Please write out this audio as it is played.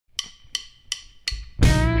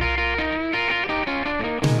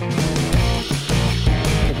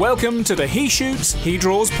Welcome to the He Shoots, He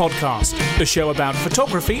Draws podcast, the show about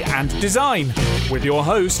photography and design, with your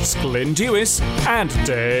hosts Glyn Dewis and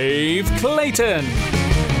Dave Clayton.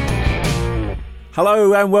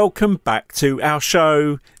 Hello and welcome back to our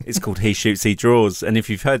show. It's called He Shoots, He Draws, and if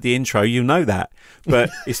you've heard the intro, you know that. But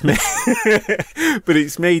it's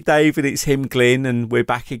me, Dave, and it's him, Glyn, and we're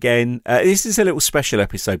back again. This is a little special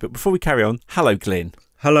episode, but before we carry on, hello, Glyn.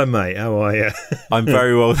 Hello, mate. How are you? I'm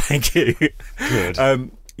very well, thank you. Good.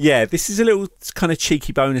 Yeah, this is a little kind of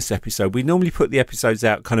cheeky bonus episode. We normally put the episodes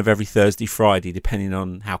out kind of every Thursday, Friday, depending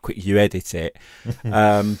on how quick you edit it.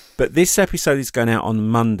 But this episode is going out on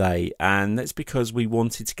Monday, and that's because we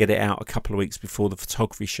wanted to get it out a couple of weeks before the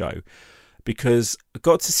photography show, because I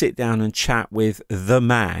got to sit down and chat with the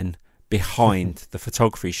man behind the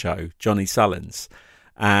photography show, Johnny Sullins.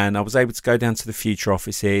 And I was able to go down to the Future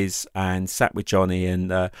offices and sat with Johnny,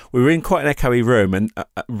 and we were in quite an echoey room, and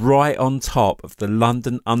right on top of the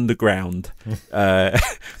London Underground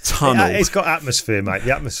tunnel. It's got atmosphere, mate.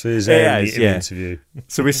 The atmosphere is there in the interview.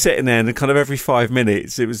 So we're sitting there, and kind of every 5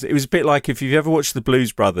 minutes, it was a bit like if you've ever watched the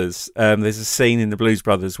Blues Brothers. There's a scene in the Blues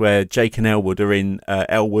Brothers where Jake and Elwood are in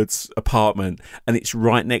Elwood's apartment, and it's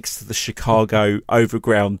right next to the Chicago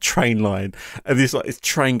Overground train line, and this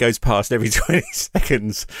train goes past every 20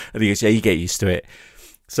 seconds. And he goes, yeah, you get used to it.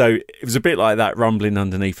 So it was a bit like that rumbling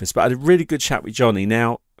underneath us. But I had a really good chat with Johnny.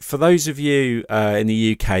 Now, for those of you in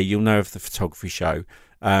the UK, you'll know of the photography show.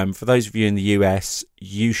 For those of you in the US,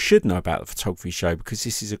 you should know about the photography show because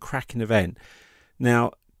this is a cracking event.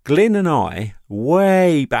 Now, Glyn and I,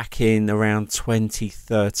 way back in around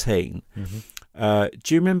 2013,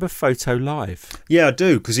 do you remember Photo Live? Yeah, I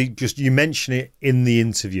do, because you mentioned it in the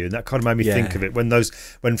interview, and that kind of made me think of it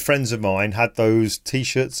when friends of mine had those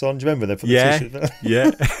T-shirts on. Do you remember they put the T-shirt? Yeah.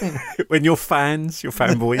 When your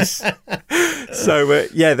fanboys. So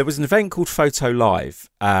there was an event called Photo Live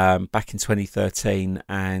back in 2013,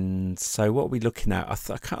 and so what are we looking at? I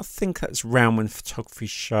think that's around when photography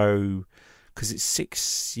show. Because it's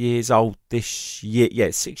 6 years old this year. Yeah,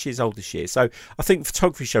 it's 6 years old this year. So I think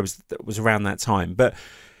photography show was around that time. But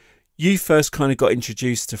you first kind of got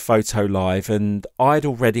introduced to Photo Live, and I'd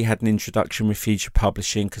already had an introduction with Future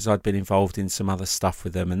Publishing because I'd been involved in some other stuff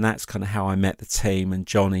with them. And that's kind of how I met the team, and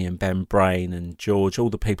Johnny and Ben Brain and George, all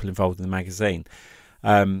the people involved in the magazine.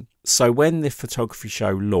 So when the photography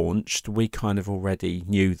show launched, we kind of already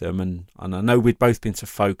knew them, and I know we'd both been to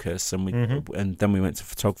Focus, and and then we went to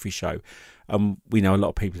photography show. We know a lot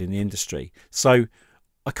of people in the industry. So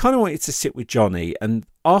I kind of wanted to sit with Johnny and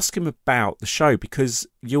ask him about the show, because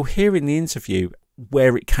you'll hear in the interview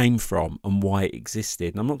where it came from and why it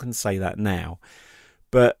existed. And I'm not going to say that now,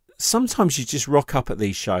 but sometimes you just rock up at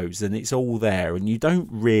these shows and it's all there, and you don't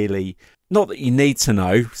really, not that you need to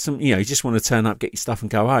know, you just want to turn up, get your stuff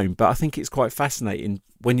and go home. But I think it's quite fascinating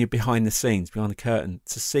when you're behind the scenes, behind the curtain,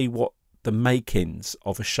 to see what the makings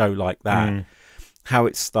of a show like that, how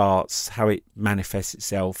it starts, how it manifests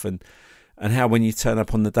itself, and how when you turn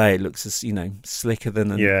up on the day, it looks as slicker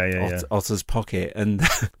than an otter's pocket. And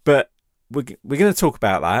but we're going to talk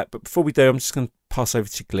about that. But before we do, I'm just going to pass over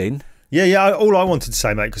to Glyn. Yeah. All I wanted to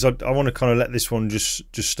say, mate, because I want to kind of let this one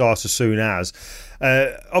just start as soon as.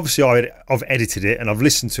 Obviously, I've edited it and I've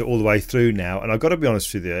listened to it all the way through now. And I've got to be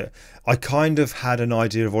honest with you, I kind of had an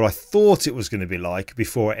idea of what I thought it was going to be like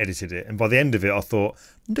before I edited it. And by the end of it, I thought,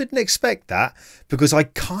 I didn't expect that, because I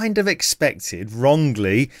kind of expected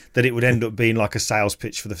wrongly that it would end up being like a sales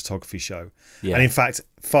pitch for the photography show. Yeah. And in fact,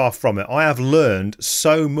 far from it. I have learned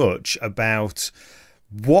so much about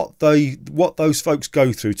what those folks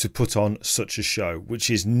go through to put on such a show, which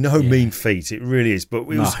is no mean feat. It really is. But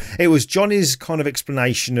it was Johnny's kind of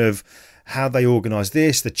explanation of how they organise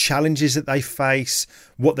this, the challenges that they face,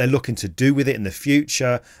 what they're looking to do with it in the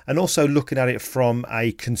future, and also looking at it from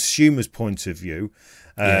a consumer's point of view.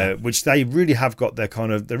 Which they really have got they're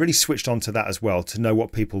really switched on to that as well, to know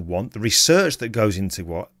what people want, the research that goes into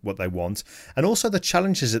what they want, and also the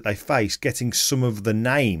challenges that they face getting some of the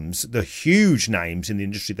names, the huge names in the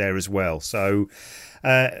industry there as well. So,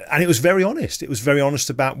 and it was very honest. It was very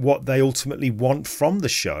honest about what they ultimately want from the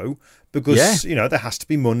show, because there has to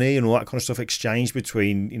be money and all that kind of stuff exchanged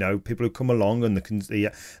between people who come along and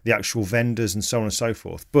the actual vendors and so on and so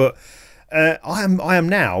forth. But I am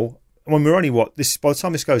now. When we're only by the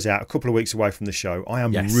time this goes out, a couple of weeks away from the show, I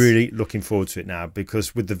am really looking forward to it now,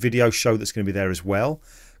 because with the video show that's going to be there as well,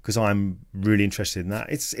 because I'm really interested in that.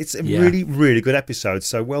 It's a really, really good episode.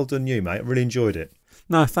 So well done you, mate. I really enjoyed it.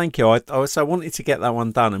 No, thank you. I wanted to get that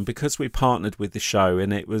one done, and because we partnered with the show,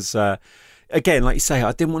 and it was, again, like you say,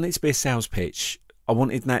 I didn't want it to be a sales pitch. I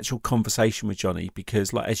wanted an actual conversation with Johnny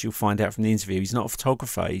because, like, as you'll find out from the interview, he's not a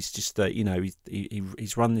photographer. He's just,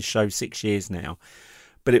 he's run this show 6 years now.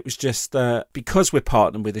 But it was just because we're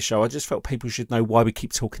partnered with the show, I just felt people should know why we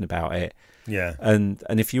keep talking about it. Yeah. And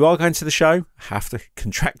if you are going to the show, I have to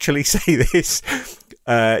contractually say this.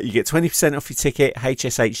 You get 20% off your ticket,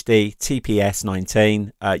 HSHD, TPS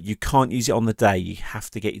 19. You can't use it on the day. You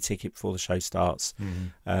have to get your ticket before the show starts.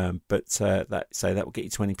 But that will get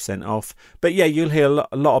you 20% off. But yeah, you'll hear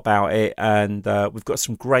a lot about it. And we've got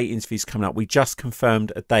some great interviews coming up. We just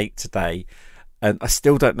confirmed a date today. And I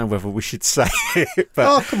still don't know whether we should say it.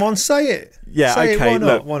 But come on, say it. Yeah, say okay.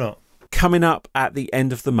 It. Why not? Coming up at the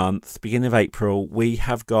end of the month, beginning of April, we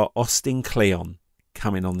have got Austin Kleon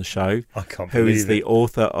coming on the show. I can't who believe is the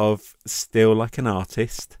author of Still Like an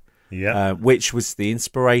Artist. Yeah. Which was the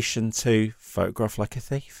inspiration to Photograph Like a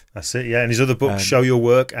Thief. That's it, yeah. And his other book, Show Your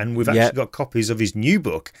Work. And we've actually got copies of his new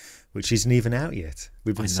book, which isn't even out yet.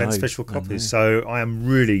 We've been sent special copies. So I am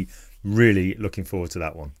really looking forward to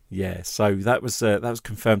that one. Yeah, so that was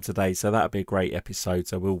confirmed today, so that'll be a great episode.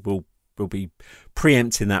 So we'll be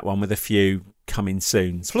preempting that one with a few coming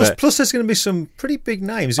soon. Plus there's going to be some pretty big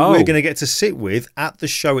names that we're going to get to sit with at the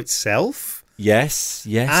show itself. Yes.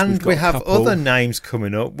 And we have other names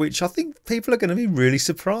coming up, which I think people are going to be really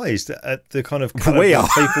surprised at the kind of we are.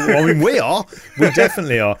 People. I mean, we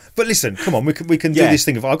definitely are. But listen, come on, we can do this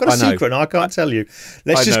thing. I've got a secret and I can't tell you.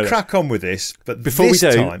 Let's just crack on with this. But before we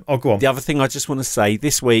do, go on. The other thing I just want to say,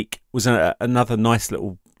 this week was another nice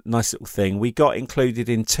little thing. We got included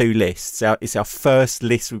in 2 lists. It's our first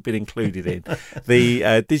list we've been included in.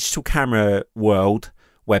 The Digital Camera World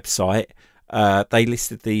website. They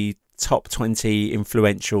listed the top 20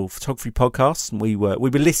 influential photography podcasts, and we were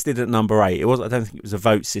listed at number 8. I don't think it was a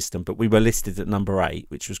vote system, but we were listed at number 8,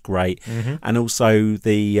 which was great. And also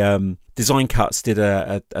the Design Cuts did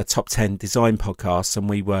a top 10 design podcast, and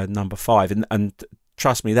we were number 5. And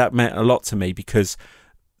trust me, that meant a lot to me because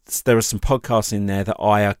there are some podcasts in there that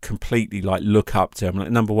I completely look up to.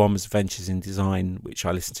 Number 1 was Ventures in Design, which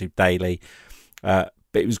I listen to daily.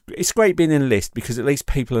 But it's great being in a list because at least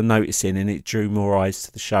people are noticing, and it drew more eyes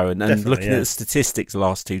to the show. And looking at the statistics the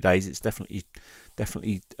last 2 days, it's definitely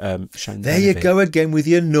shown. There you go again with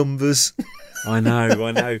your numbers. I know.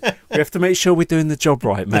 We have to make sure we're doing the job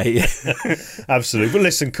right, mate. Absolutely. But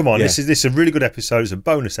listen, come on. Yeah. This is a really good episode. It's a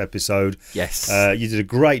bonus episode. Yes. You did a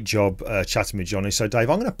great job chatting with Johnny. So, Dave,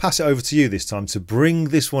 I'm going to pass it over to you this time to bring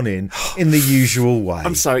this one in the usual way.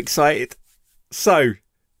 I'm so excited. So,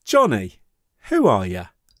 Johnny, who are you?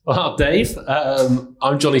 Well, Dave,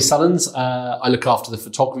 I'm Johnny Sullins. I look after the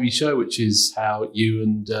photography show, which is how you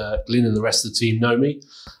and Glyn and the rest of the team know me.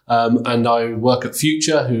 And I work at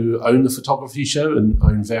Future, who own the photography show and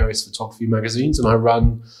own various photography magazines, and I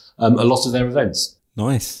run a lot of their events.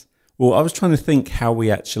 Nice. Well, I was trying to think how we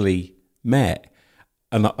actually met,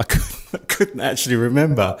 and I couldn't actually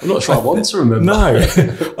remember. I'm not sure I want to remember.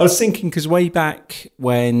 No. I was thinking because way back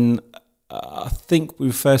when... I think we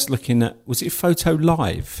were first looking at, was it Photo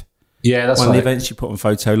Live? Yeah, that's one right. of the events you put on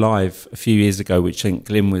Photo Live a few years ago, which I think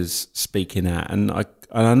Glyn was speaking at. And I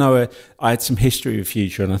know I had some history with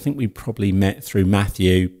Future, and I think we probably met through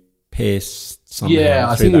Matthew Pierce. Yeah,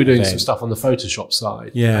 I think we were doing some stuff on the Photoshop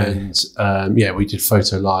side. Yeah. And we did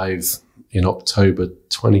Photo Live in October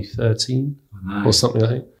 2013 or something, I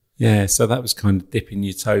think. Yeah, so that was kind of dipping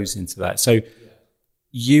your toes into that. So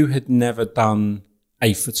you had never done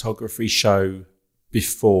a photography show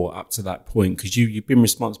before up to that point, because you've been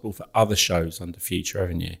responsible for other shows under Future,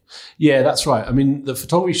 haven't you? Yeah, that's right. I mean, the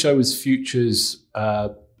photography show was Future's,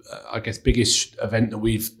 biggest event that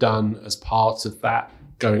we've done as part of that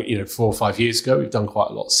going, 4 or 5 years ago. We've done quite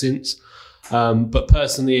a lot since. But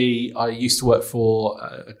personally, I used to work for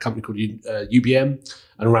a company called UBM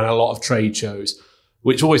and ran a lot of trade shows,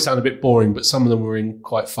 which always sound a bit boring, but some of them were in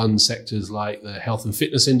quite fun sectors like the health and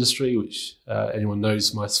fitness industry, which anyone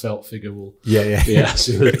knows my svelte figure will be right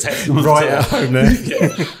at home there.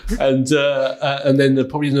 And then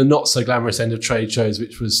probably the not so glamorous end of trade shows,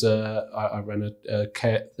 which was I ran a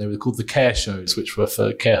care. They were called the care shows, which were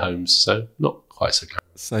for care homes, so not quite so glamorous.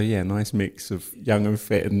 So yeah, nice mix of young and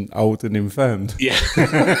fit and old and infirmed.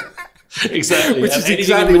 Yeah. Exactly, which is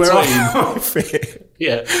exactly where I fit.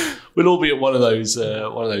 Yeah, we'll all be at one of those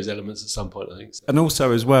elements at some point, I think. So. And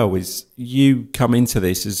also, as well, is you come into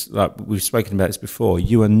this as, like we've spoken about this before.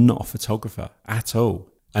 You are not a photographer at all,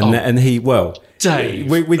 and Dave,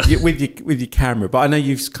 with your camera. But I know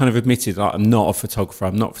you've kind of admitted, like, I'm not a photographer.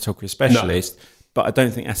 I'm not a photography specialist. No. But I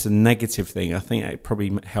don't think that's a negative thing. I think it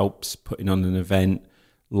probably helps putting on an event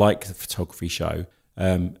like the photography show.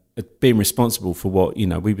 Being responsible for what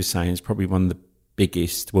we were saying is probably one of the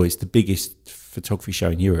biggest, well, it's the biggest photography show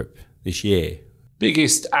in Europe this year.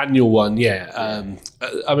 Biggest annual one, yeah.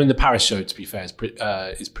 I mean, the Paris show, to be fair, is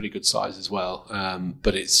pretty good size as well.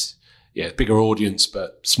 But it's bigger audience,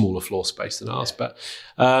 but smaller floor space than ours. But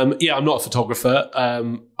I'm not a photographer.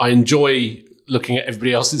 I enjoy looking at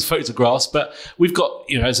everybody else's photographs, but we've got,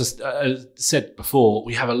 as I said before,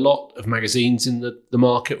 we have a lot of magazines in the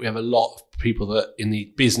market. We have a lot of people that in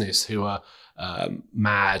the business who are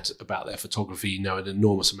mad about their photography, know an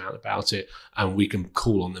enormous amount about it, and we can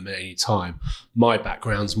call on them at any time. My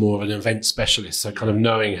background's more of an event specialist, so kind of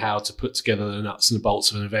knowing how to put together the nuts and the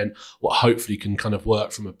bolts of an event, what hopefully can kind of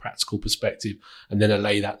work from a practical perspective, and then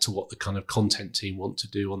allay that to what the kind of content team want to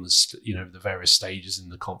do on the various stages in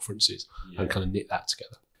the conferences, and kind of knit that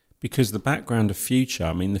together. Because the background of Future,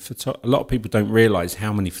 I mean, a lot of people don't realise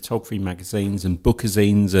how many photography magazines and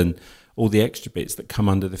bookazines and all the extra bits that come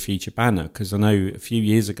under the Future banner. Because I know a few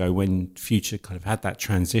years ago when Future kind of had that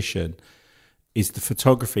transition, is the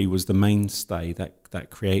photography was the mainstay,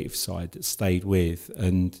 that creative side that stayed with,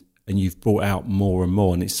 and you've brought out more and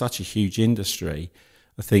more, and it's such a huge industry.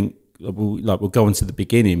 I think we'll go on to the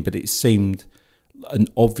beginning, but it seemed an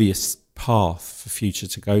obvious path for Future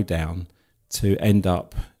to go down to end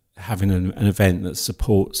up having an event that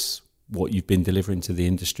supports what you've been delivering to the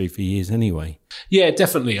industry for years anyway. Yeah,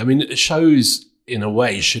 definitely. I mean, shows in a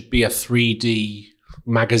way should be a 3D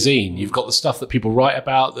magazine. You've got the stuff that people write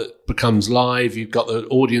about that becomes live. You've got the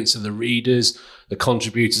audience of the readers, the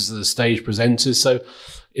contributors of the stage presenters. So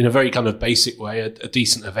in a very kind of basic way, a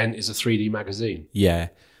decent event is a 3D magazine. Yeah.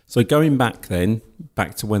 So going back to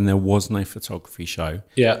when there was no photography show.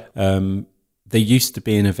 Yeah. There used to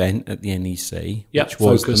be an event at the NEC, which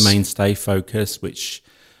was the mainstay Focus, which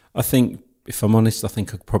I think, if I'm honest, I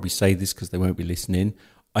think I could probably say this because they won't be listening.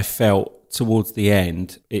 I felt towards the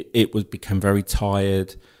end, it would become very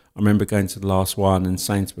tired. I remember going to the last one and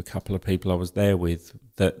saying to a couple of people I was there with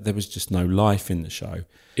that there was just no life in the show.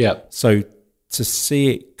 Yeah. So to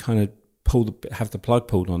see it kind of have the plug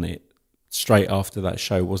pulled on it straight after that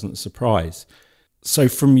show wasn't a surprise. So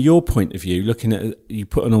from your point of view, looking at you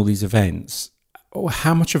put on all these events,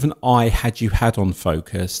 how much of an eye had you had on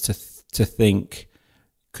Focus to think,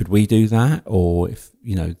 could we do that? Or if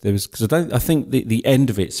there was, because I think the end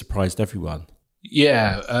of it surprised everyone.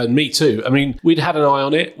 Yeah, me too. I mean, we'd had an eye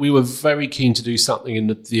on it. We were very keen to do something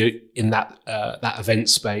in that event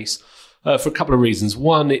space for a couple of reasons.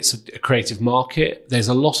 One, it's a creative market. There's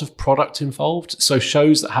a lot of product involved. So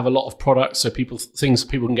shows that have a lot of product, so things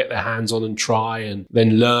people can get their hands on and try and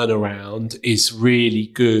then learn around is really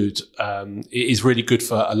good. It is really good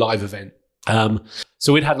for a live event.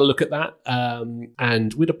 So we'd had a look at that,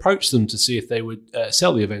 and we'd approached them to see if they would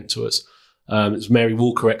sell the event to us. It was Mary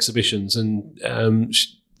Walker Exhibitions, and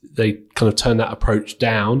they kind of turned that approach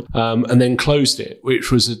down and then closed it,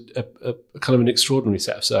 which was a kind of an extraordinary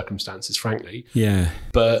set of circumstances, frankly. Yeah.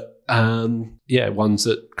 But ones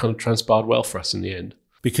that kind of transpired well for us in the end.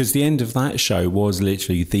 Because the end of that show was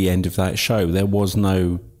literally the end of that show. There was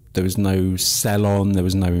no sell on, there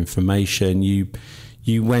was no information.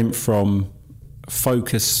 You went from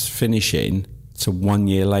Focus finishing to 1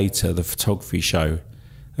 year later, the photography show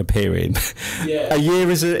appearing. Yeah. A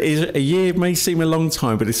year may seem a long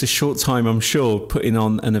time, but it's a short time, I'm sure, putting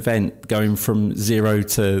on an event going from 0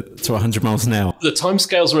 to 100 miles an hour. The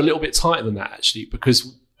timescales were a little bit tighter than that, actually,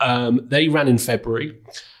 because they ran in February.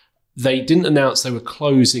 They didn't announce they were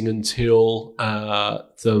closing until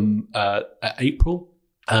April.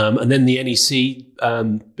 And then the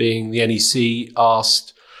NEC, being the NEC,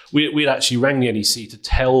 asked... We'd actually rang the NEC to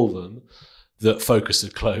tell them that Focus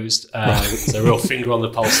had closed. So real finger on the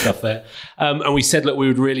pulse stuff there. And we said, look, we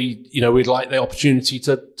would really, we'd like the opportunity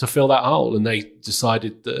to fill that hole. And they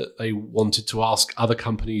decided that they wanted to ask other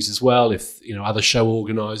companies as well, if, other show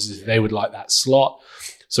organisers, if they would like that slot.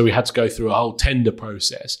 So we had to go through a whole tender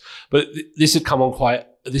process. But this had come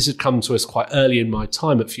to us quite early in my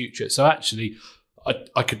time at Future. So actually,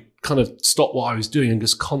 I could kind of stop what I was doing and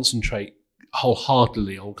just concentrate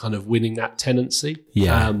wholeheartedly on kind of winning that tenancy.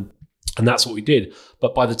 Yeah. And that's what we did.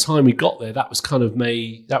 But by the time we got there, that was kind of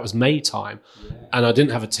May time. Yeah. And I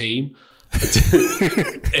didn't have a team.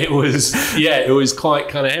 It was quite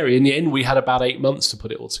kind of hairy. In the end, we had about 8 months to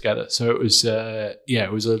put it all together. So it was,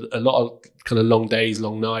 it was a lot of kind of long days,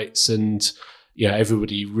 long nights, and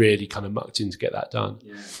everybody really kind of mucked in to get that done.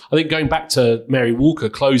 Yeah. I think going back to Mary Walker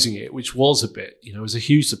closing it, which was a bit, it was a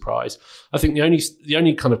huge surprise. I think the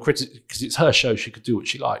only kind of critic, because it's her show, she could do what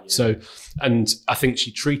she liked. Yeah. So, and I think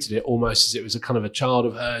she treated it almost as it was a kind of a child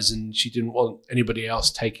of hers, and she didn't want anybody else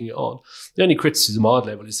taking it on. The only criticism I'd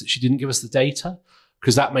level is that she didn't give us the data.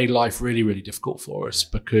 because that made life really, really difficult for us,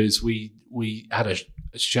 because we had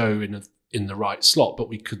a show in the right slot, but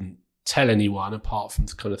we couldn't tell anyone apart from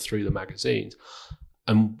kind of through the magazines.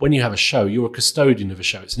 And when you have a show, you're a custodian of a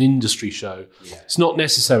show. It's an industry show. Yeah. It's not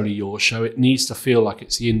necessarily your show. It needs to feel like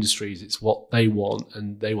it's the industry's. It's what they want,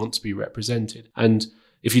 and they want to be represented. And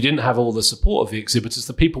if you didn't have all the support of the exhibitors,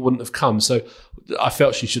 the people wouldn't have come. So I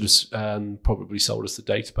felt she should have probably sold us the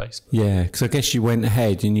database. Yeah, because I guess you went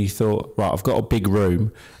ahead and you thought, right, I've got a big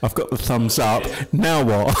room, I've got the thumbs up, now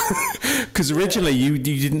what? Because originally you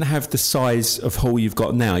didn't have the size of hall you've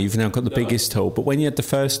got now. You've now got the biggest hall. But when you had the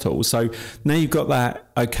first hall, so now you've got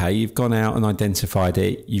that, okay, you've gone out and identified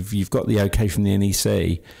it, you've got the okay from the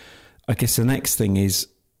NEC. I guess the next thing is,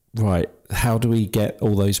 right, how do we get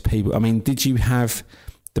all those people? I mean, did you have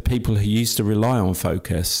the people who used to rely on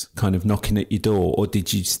Focus kind of knocking at your door, or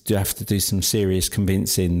did you have to do some serious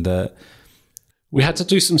convincing that... We had to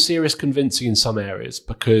do some serious convincing in some areas,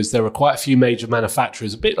 because there were quite a few major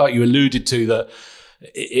manufacturers, a bit like you alluded to, that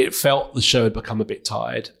it felt the show had become a bit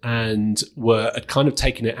tired and had kind of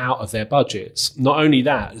taken it out of their budgets. Not only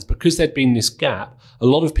that, is because there'd been this gap, a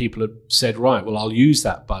lot of people had said, right, well, I'll use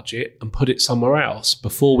that budget and put it somewhere else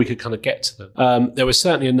before we could kind of get to them. There was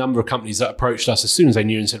certainly a number of companies that approached us as soon as they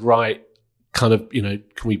knew and said, right, kind of,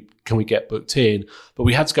 can we get booked in? But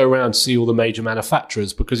we had to go around to see all the major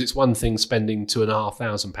manufacturers, because it's one thing spending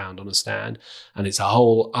 £2,500 on a stand, and it's a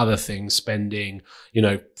whole other thing spending,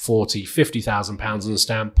 £40,000-50,000 on a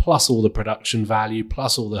stand, plus all the production value,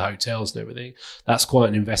 plus all the hotels and everything. That's quite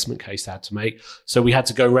an investment case they had to make. So we had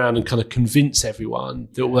to go around and kind of convince everyone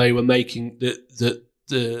that they were making that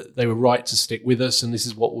they were right to stick with us, and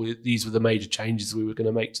these were the major changes we were going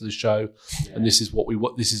to make to the show, and this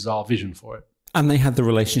is our vision for it. And they had the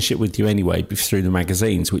relationship with you anyway through the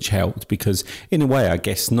magazines, which helped, because in a way, I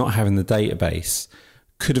guess not having the database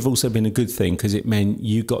could have also been a good thing, because it meant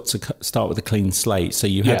you got to start with a clean slate. So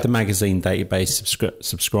you had the magazine database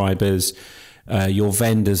subscribers, your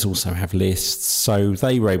vendors also have lists, so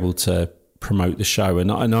they were able to promote the show. And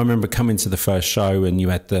I remember coming to the first show and you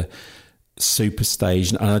had the super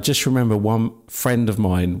stage, and I just remember one friend of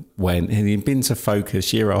mine went, and he'd been to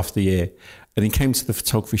Focus year after year, and he came to the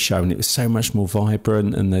photography show, and it was so much more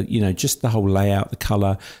vibrant, and just the whole layout, the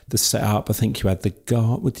colour, the setup. I think you had the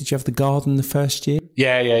garden. Did you have the garden the first year?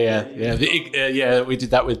 Yeah. We did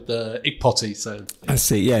that with the Ig Potty. So I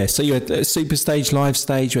see. Yeah. So you had the super stage, live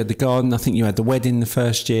stage. You had the garden. I think you had the wedding the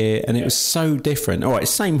first year, and it was so different. All right,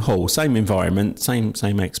 same hall, same environment, same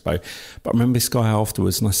expo. But I remember this guy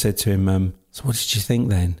afterwards, and I said to him, "So what did you think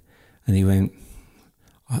then?" And he went,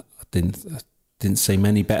 "I didn't seem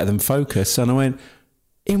any better than Focus." And I went,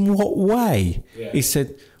 "In what way?" Yeah. He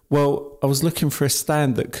said, "Well, I was looking for a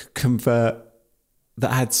stand that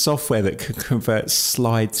had software that could convert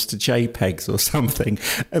slides to JPEGs or something,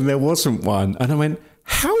 and there wasn't one." And I went,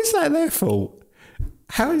 "How is that their fault?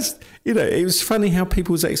 How is, it was funny how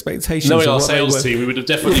people's expectations..." Knowing our sales team, we would have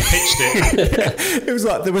definitely pitched it. It was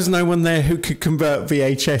like there was no one there who could convert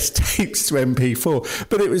VHS tapes to MP4.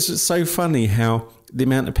 But it was just so funny how the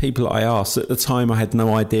amount of people I asked at the time, I had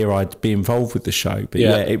no idea I'd be involved with the show. But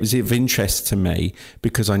it was of interest to me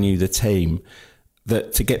because I knew the team,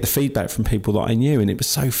 that to get the feedback from people that I knew. And it was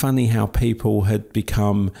so funny how people had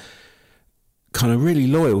become kind of really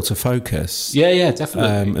loyal to Focus. Yeah,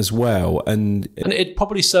 definitely. As well. And it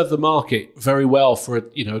probably served the market very well for a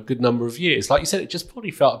good number of years. Like you said, it just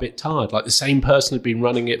probably felt a bit tired. Like the same person had been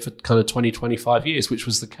running it for kind of 20, 25 years, which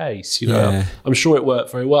was the case. I'm sure it worked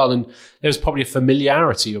very well. And there was probably a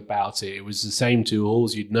familiarity about it. It was the same two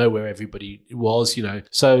halls. You'd know where everybody was,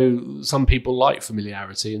 So some people like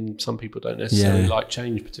familiarity and some people don't necessarily like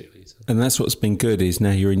change particularly. So. And that's what's been good, is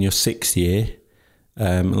now you're in your 6th year.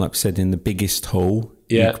 Like I said, in the biggest hall.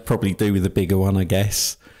 You could probably do with a bigger one, I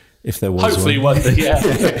guess, if there was Hopefully one. One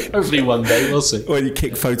day, Hopefully one day, we'll see. Or you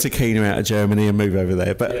kick Photokina out of Germany and move over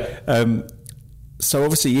there. But so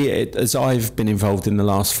obviously, as I've been involved in the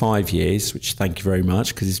last 5 years, which thank you very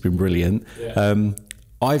much, because it's been brilliant,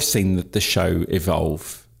 I've seen the show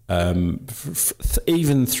evolve.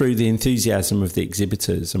 Even through the enthusiasm of the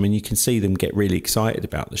exhibitors. I mean, you can see them get really excited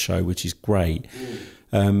about the show, which is great.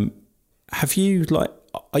 Have you,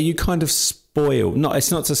 are you kind of spoiled?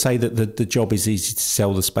 It's not to say that the job is easy to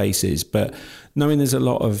sell the spaces, but knowing there's a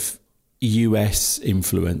lot of US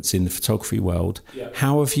influence in the photography world,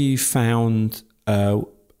 how have you found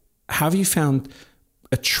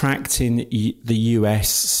attracting the US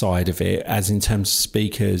side of it, as in terms of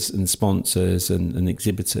speakers and sponsors and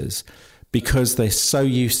exhibitors, because they're so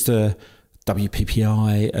used to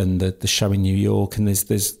WPPI and the show in New York, and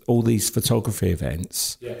there's all these photography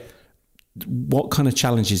events. What kind of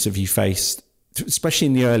challenges have you faced especially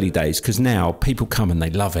in the early days, because now people come and they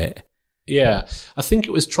love it. Yeah, I think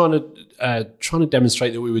it was trying to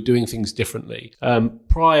demonstrate that we were doing things differently.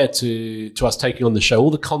 Prior to us taking on the show,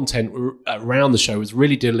 all the content around the show was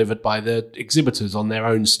really delivered by the exhibitors on their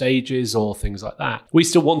own stages or things like that. We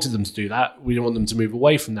still wanted them to do that. We didn't want them to move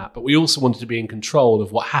away from that, but we also wanted to be in control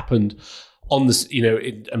of what happened on this,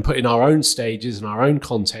 and put in our own stages and our own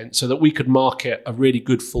content so that we could market a really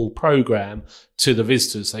good full program to the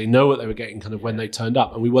visitors. They know what they were getting kind of when they turned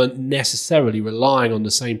up, and we weren't necessarily relying on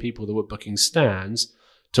the same people that were booking stands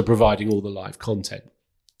to providing all the live content.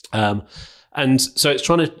 And so it's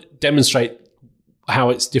trying to demonstrate how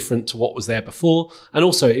it's different to what was there before, and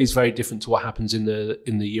also it is very different to what happens in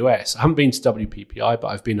the US. I haven't been to WPPI, but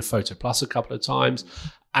I've been to Photo Plus a couple of times.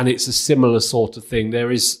 And it's a similar sort of thing. There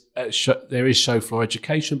is show floor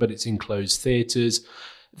education, but it's in closed theatres.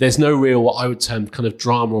 There's no real, what I would term, kind of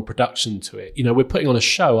drama or production to it. We're putting on a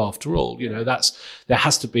show after all. There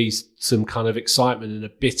has to be some kind of excitement and a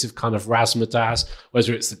bit of kind of razzmatazz.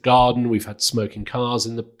 Whether it's the garden, we've had smoking cars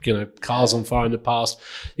in the, cars on fire in the past.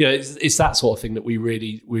 It's that sort of thing that we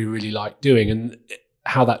really like doing, and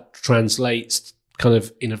how that translates kind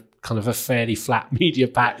of in a fairly flat media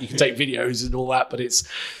pack. You can take videos and all that, but it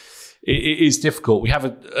is difficult. We have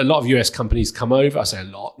a lot of US companies come over. I say a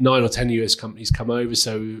lot, 9 or 10 US companies come over,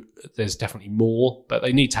 so there's definitely more, but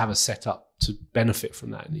they need to have a setup to benefit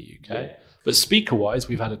from that in the UK. Yeah. But speaker-wise,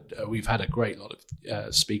 we've had a great lot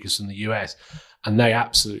of speakers from the US, and they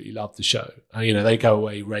absolutely love the show. They go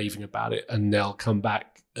away raving about it, and they'll come back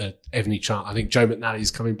every chance. I think Joe McNally's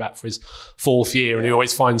coming back for his 4th year, and he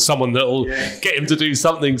always finds someone that'll get him to do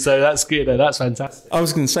something. So that's good. That's fantastic. I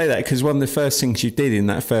was going to say that because one of the first things you did in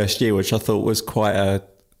that first year, which I thought was quite a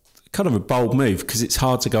kind of a bold move, because it's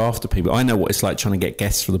hard to go after people. I know what it's like trying to get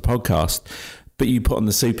guests for the podcast, but you put on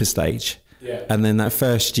the super stage, and then that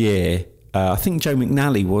first year. I think Joe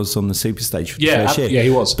McNally was on the Superstage for the first year. Yeah, he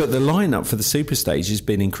was. But the lineup for the Superstage has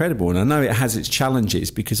been incredible, and I know it has its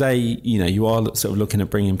challenges because you are sort of looking at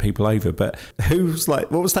bringing people over. But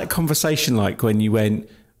what was that conversation like when you went,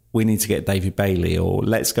 we need to get David Bailey, or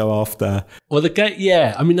let's go after? Well, I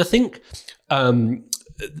think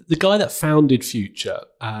the guy that founded Future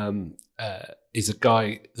is a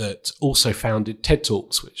guy that also founded TED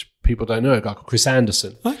Talks, which people don't know, a guy called Chris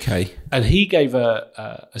Anderson. Okay. And he gave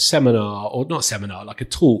a seminar, or not a seminar, like a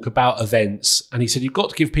talk about events. And he said, you've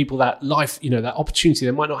got to give people that life, that opportunity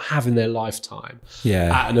they might not have in their lifetime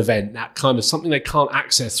at an event, that kind of something they can't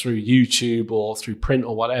access through YouTube or through print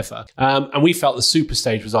or whatever. And we felt the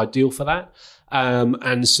Superstage was ideal for that.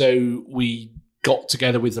 And so we got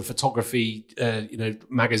together with the photography,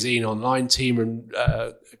 magazine online team and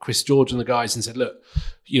Chris George and the guys and said, look,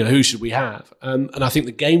 who should we have? And I think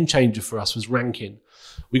the game changer for us was Rankin.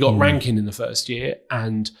 We got Rankin in the first year,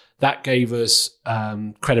 and that gave us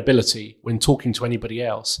credibility when talking to anybody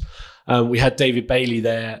else. We had David Bailey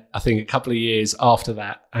there, I think, a couple of years after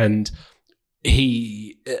that, and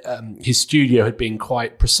his studio had been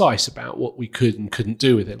quite precise about what we could and couldn't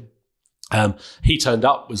do with him. He turned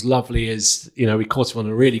up, was lovely as, we caught him on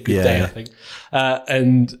a really good day, I think.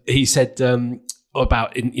 And he said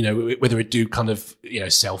about, whether he'd do kind of,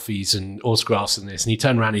 selfies and autographs and this. And he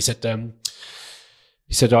turned around and he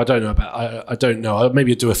said, I don't know.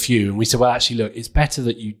 Maybe I'll do a few. And we said, well, actually, look, it's better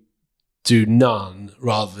that you do none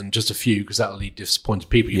rather than just a few, because that'll lead disappointed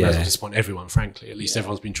people. You might as well disappoint everyone, frankly. At least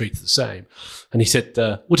everyone's been treated the same. And he said,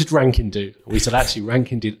 what did Rankin do? And we said, actually,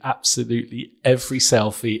 Rankin did absolutely every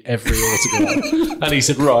selfie, every autograph. And he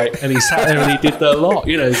said, right. And he sat there and he did the lot.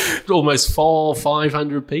 Almost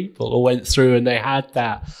 400-500 people all went through, and they had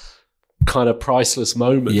that kind of priceless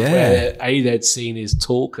moment where they'd seen his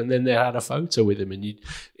talk and then they had a photo with him, and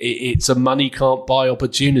it's a money can't buy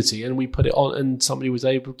opportunity, and we put it on, and somebody was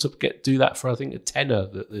able to do that for, I think, a tenner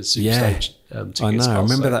that the Superstage tickets I know. cost. I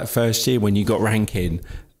remember that first year when you got Rankin,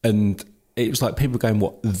 and it was like people going,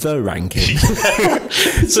 what, the Rankin?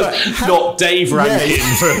 So not Dave Rankin.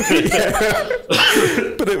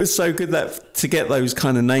 But it was so good that to get those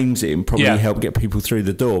kind of names in probably helped get people through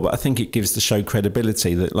the door. But I think it gives the show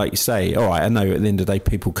credibility that, like you say, all right, I know at the end of the day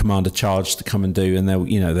people command a charge to come and do, and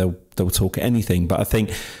they'll talk at anything. But I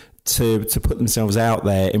think to put themselves out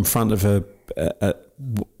there in front of a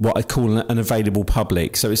what I call an available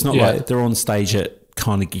public, so it's not like they're on stage at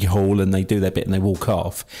Carnegie Hall and they do their bit and they walk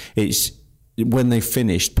off. It's when they've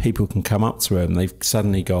finished, people can come up to them. They've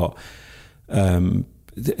suddenly got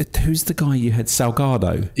who's the guy you had,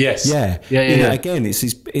 Salgado? Yes. Yeah. Again, it's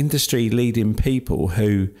these industry leading people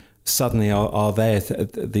who suddenly are there,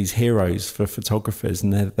 these heroes for photographers,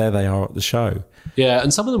 and there they are at the show. Yeah,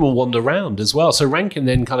 and some of them will wander around as well. So Rankin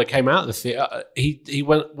then kind of came out of the theatre. He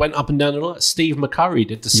went up and down the line. Steve McCurry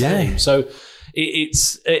did the same. Yeah. So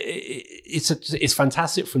it's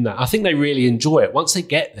fantastic from that. I think they really enjoy it once they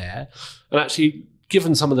get there. And actually,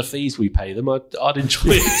 given some of the fees we pay them, I'd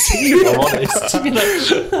enjoy it. If I'm honest.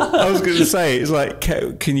 I was going to say, it's like,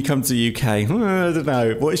 can you come to the UK? I don't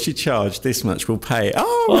know. What's your charge? This much, we'll pay.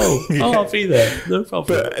 I'll be there. No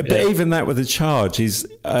problem. But even that with a charge is,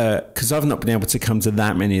 because I've not been able to come to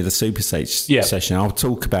that many of the Super Stage sessions. I'll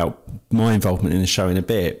talk about my involvement in the show in a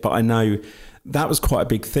bit, but I know that was quite a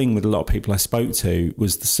big thing with a lot of people I spoke to,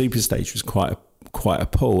 was the Super Stage was quite a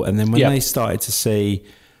pull. And then when they started to see,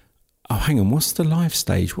 oh, hang on, what's the live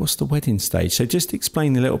stage? What's the wedding stage? So just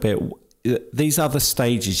explain a little bit, these other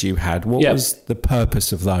stages you had, what was the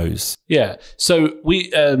purpose of those? Yeah. So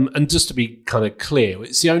we, and just to be kind of clear,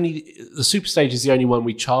 it's the Super Stage is the only one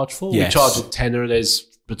we charge for. Yes. We charge a tenner. There's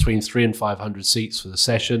between 300 and 500 seats for the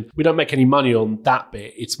session. We don't make any money on that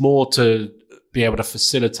bit. It's more to be able to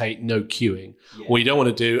facilitate no queuing, what you don't want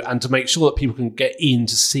to do, and to make sure that people can get in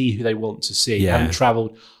to see who they want to see. Yeah. Haven't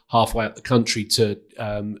travelled halfway up the country to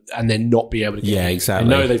and then not be able to get in. Exactly.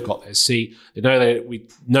 They know they've got their seat. They know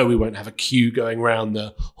we won't have a queue going around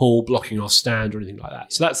the hall blocking off stand or anything like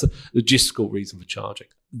that. So that's the logistical reason for charging.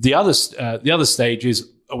 The other stage is,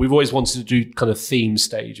 we've always wanted to do kind of theme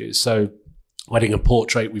stages. So wedding and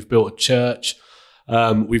portrait, we've built a church.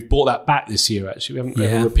 We've brought that back this year, actually. We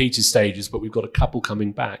haven't repeated stages, but we've got a couple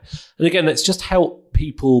coming back. And again, let's just help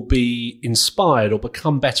people be inspired or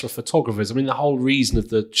become better photographers. I mean, the whole reason of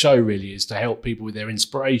the show really is to help people with their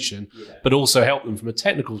inspiration, but also help them from a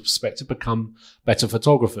technical perspective become better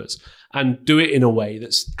photographers, and do it in a way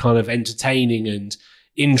that's kind of entertaining and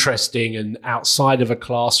interesting and outside of a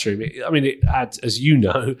classroom. It adds, as you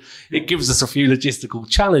know, it gives us a few logistical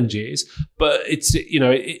challenges, but it's,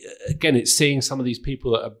 again, it's seeing some of these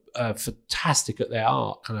people that are fantastic at their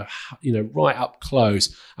art, kind of, right up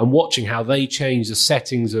close, and watching how they change the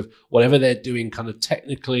settings of whatever they're doing kind of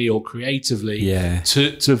technically or creatively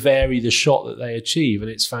to vary the shot that they achieve.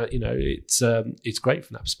 And it's great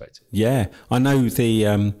from that perspective. Yeah, I know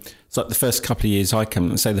it's like the first couple of years I came,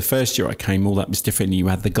 and say the first year I came, all that was different. You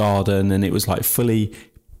had the garden, and it was like fully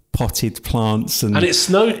potted plants, and it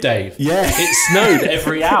snowed, Dave. Yeah, it snowed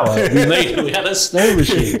every hour. We had a snow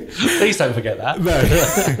machine. Please don't forget that.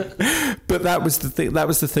 No, but that was the thing. That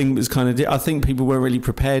was the thing that was kind of. I think people were really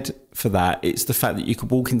prepared for that. It's the fact that you could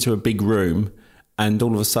walk into a big room, and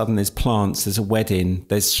all of a sudden there's plants, there's a wedding,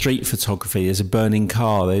 there's street photography, there's a burning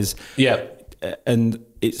car, and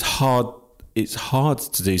it's hard. It's hard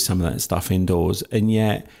to do some of that stuff indoors, and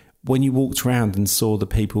yet when you walked around and saw the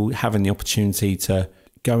people having the opportunity to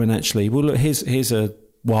go and actually, well, look, here's a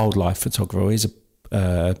wildlife photographer, here's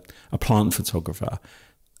a plant photographer.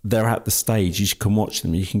 They're at the stage. You can watch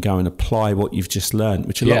them. You can go and apply what you've just learned,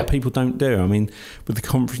 which a lot of people don't do. I mean, with the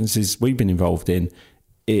conferences we've been involved in,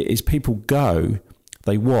 is people go,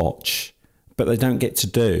 they watch, but they don't get to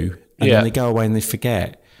do, and then they go away and they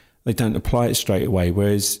forget. They don't apply it straight away.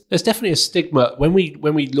 Whereas there's definitely a stigma when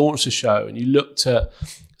we launched the show and you looked at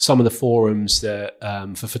some of the forums that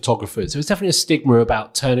for photographers, there was definitely a stigma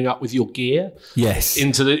about turning up with your gear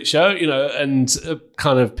into the show, and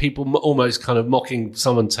kind of people almost kind of mocking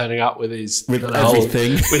someone turning up with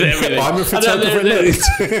everything. With everything. I'm a photographer.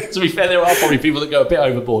 To be fair, there are probably people that go a bit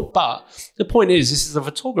overboard, but the point is, this is a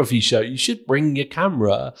photography show. You should bring your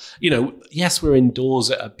camera. Yes, we're indoors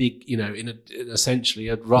at a big, in essentially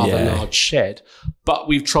a rather large shed, but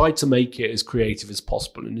we've tried to make it as creative as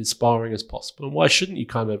possible and inspiring as possible. And why shouldn't you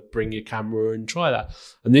kind of bring your camera and try that?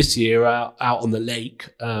 And this year, out on the lake,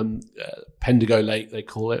 Pendigo Lake they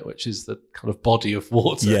call it, which is the kind of body of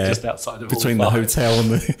water just outside of between the hotel and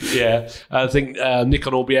the I think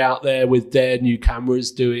Nikon will be out there with their new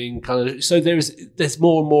cameras doing kind of, so there's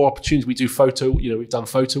more and more opportunities. We do photo, we've done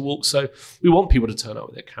photo walks, so we want people to turn up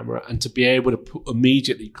with their camera and to be able to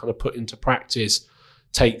immediately kind of put into practice,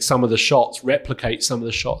 take some of the shots, replicate some of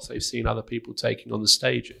the shots they've seen other people taking on the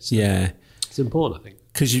stages. It's important, I think.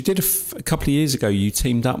 Because you did a couple of years ago, you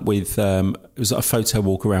teamed up with, it was a photo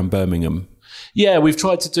walk around Birmingham. Yeah, we've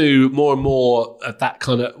tried to do more and more of that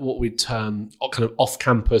kind of what we'd term kind of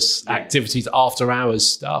off-campus activities, after-hours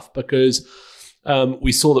stuff, because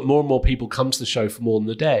we saw that more and more people come to the show for more than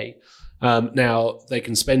a day. Now they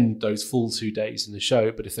can spend those full 2 days in the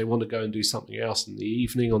show, but if they want to go and do something else in the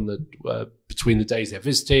evening on the between the days they're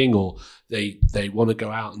visiting, or they want to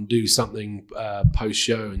go out and do something post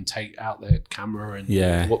show and take out their camera and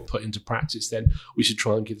put into practice, then we should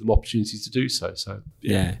try and give them opportunities to do so. So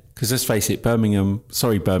because let's face it, Birmingham,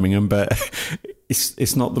 but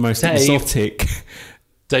it's not the most exotic.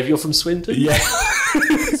 Dave, you're from Swindon? Yeah.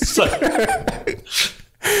 So.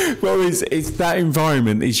 Well, it's that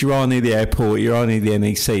environment. You are near the airport, you are near the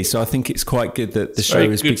NEC, so I think it's quite good that the show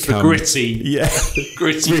has become for gritty,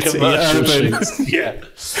 gritty commercial shoots. Yeah,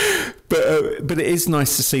 but it is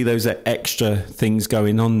nice to see those extra things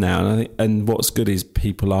going on now, and what's good is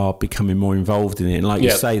people are becoming more involved in it, and like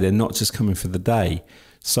you say, they're not just coming for the day.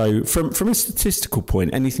 So, from a statistical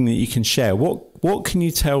point, anything that you can share, what can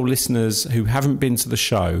you tell listeners who haven't been to the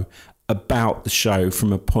show about the show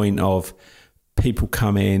from a point of people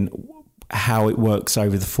come in, how it works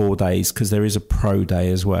over the 4 days, because there is a pro day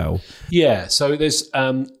as well. Yeah, so there's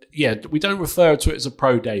we don't refer to it as a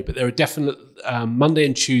pro day, but there are definite Monday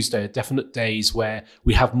and Tuesday are definite days where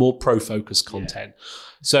we have more pro focused content.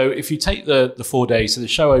 So if you take the 4 days, so the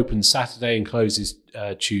show opens Saturday and closes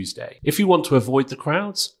Tuesday. If you want to avoid the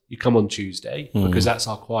crowds, you come on Tuesday because that's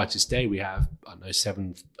our quietest day. We have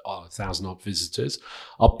 7,000 odd visitors.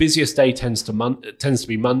 Our busiest day tends to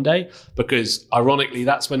be Monday, because ironically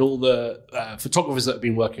that's when all the photographers that have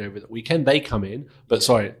been working over the weekend, they come in. But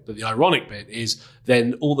the ironic bit is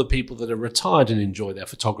then all the people that are retired and enjoy their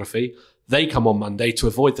photography, they come on Monday to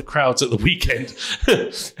avoid the crowds at the weekend.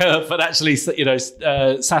 But actually,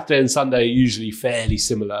 Saturday and Sunday are usually fairly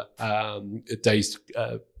similar days.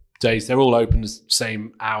 They're all open the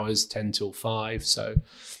same hours, 10 till 5. So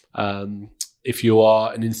if you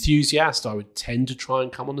are an enthusiast, I would tend to try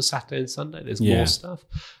and come on a Saturday and Sunday. There's more stuff.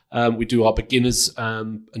 We do our beginners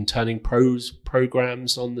and turning pros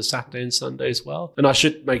programs on the Saturday and Sunday as well. And I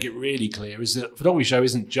should make it really clear is that Photography Show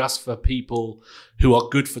isn't just for people who are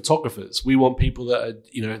good photographers. We want people that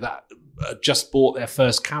are, that just bought their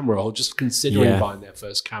first camera or just considering buying their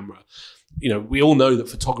first camera. We all know that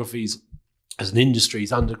photography as an industry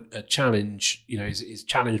is under a challenge, is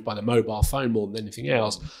challenged by the mobile phone more than anything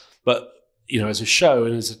else. But as a show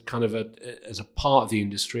and as a kind of as a part of the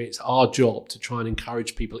industry, it's our job to try and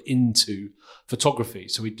encourage people into photography.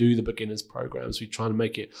 So we do the beginners programs. We try and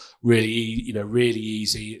make it really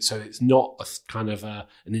easy. So it's not a kind of an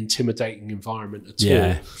intimidating environment at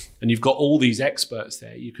all. And you've got all these experts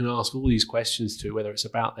there. You can ask all these questions to, whether it's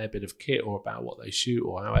about their bit of kit or about what they shoot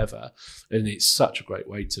or however. And it's such a great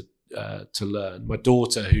way to learn. My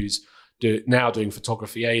daughter, who's now doing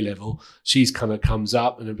photography A-level, she's kind of comes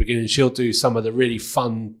up in the beginning, she'll do some of the really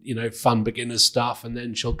fun beginner stuff, and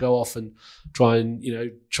then she'll go off and try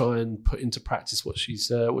and put into practice what she's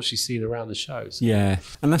seen around the shows. Yeah,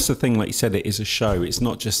 and that's the thing, like you said, it is a show. It's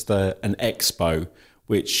not just an expo,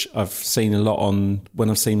 which I've seen a lot on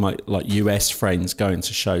when I've seen my US friends going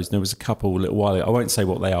to shows. And there was a couple a little while ago. I won't say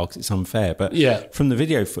what they are because it's unfair, but from the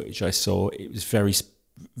video footage I saw, it was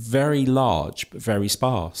very large but very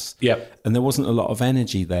sparse. And there wasn't a lot of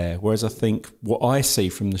energy there, whereas I think what I see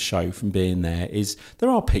from the show, from being there, is there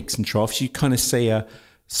are peaks and troughs. You kind of see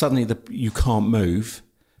suddenly you can't move,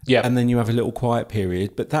 and then you have a little quiet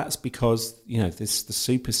period, but that's because the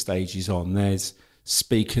super stage is on. There's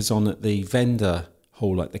speakers on at the vendor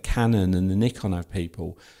hall, like the Canon and the Nikon have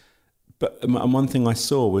people. And one thing I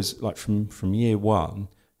saw was, like, from year one,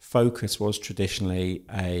 focus was traditionally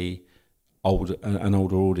an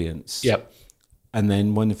older audience. And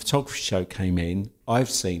then when the photography show came in, I've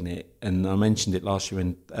seen it, and I mentioned it last year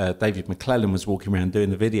when David McClellan was walking around doing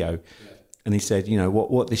the video, and he said,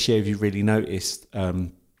 what this year have you really noticed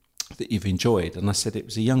that you've enjoyed? And I said it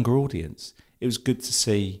was a younger audience. It was good to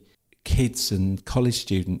see kids and college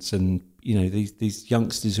students and these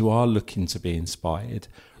youngsters who are looking to be inspired,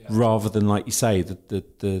 rather than, like you say,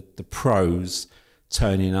 the pros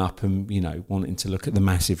turning up and wanting to look at the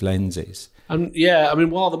massive lenses. And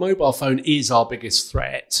while the mobile phone is our biggest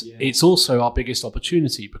threat, it's also our biggest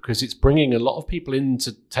opportunity, because it's bringing a lot of people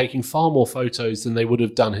into taking far more photos than they would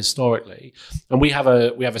have done historically. And we have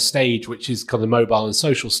a stage which is called the mobile and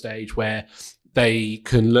social stage, where they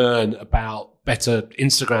can learn about better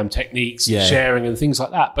Instagram techniques, sharing and things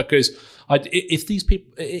like that. Because if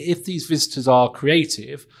these visitors are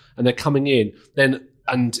creative and they're coming in,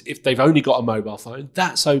 and if they've only got a mobile phone,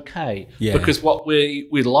 that's okay. Because what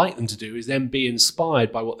we'd like them to do is then be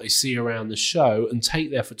inspired by what they see around the show and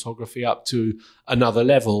take their photography up to another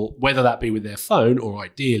level, whether that be with their phone or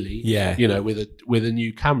ideally, with a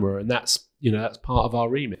new camera. And that's part of our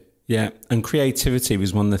remit. Yeah, and creativity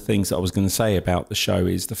was one of the things that I was going to say about the show,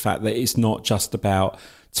 is the fact that it's not just about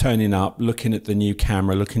turning up, looking at the new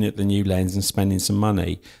camera, looking at the new lens, and spending some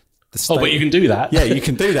money. But you can do that. Yeah, you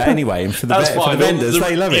can do that anyway. And for the vendors,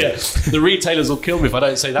 they love it. The retailers will kill me if I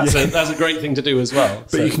don't say that's a great thing to do as well.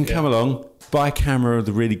 But you can come along, buy a camera with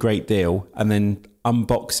a really great deal, and then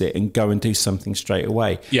unbox it and go and do something straight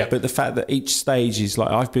away. Yeah. But the fact that each stage is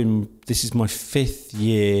like, this is my 5th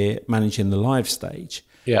year managing the live stage.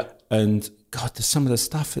 Yeah. And God, there's some of the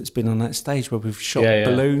stuff that's been on that stage where we've shot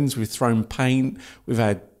balloons, we've thrown paint, we've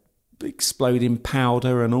had exploding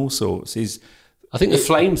powder and all sorts. I think the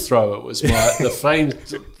flamethrower was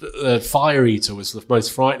the fire eater was the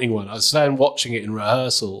most frightening one. I was then watching it in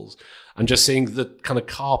rehearsals and just seeing the kind of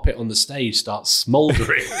carpet on the stage start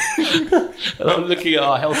smouldering. And I'm looking at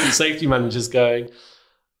our health and safety managers going,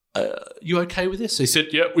 you okay with this? They said,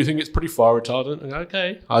 yeah, we think it's pretty fire retardant. I go,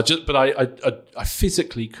 okay. I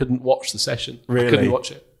physically couldn't watch the session. Really? I couldn't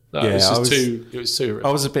watch it. No, Yeah, it was too.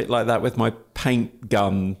 I was a bit like that with my paint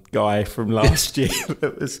gun guy from last year.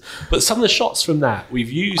 But some of the shots from that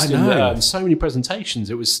we've used in so many presentations.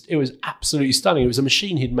 It was absolutely stunning. It was a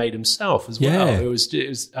machine he'd made himself as well. Yeah. It was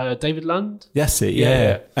David Lund. That's it.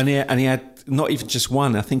 Yeah. And he had not even just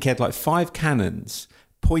one. I think he had like 5 cannons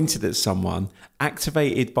pointed at someone,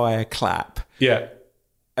 activated by a clap. Yeah.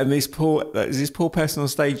 And this poor person on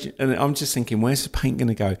stage, and I'm just thinking, where's the paint going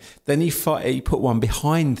to go? Then he put one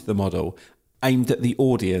behind the model, aimed at the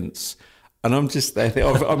audience, and I'm just there.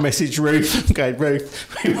 I messaged Ruth, I'm going,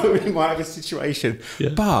 Ruth, we might have a situation. Yeah.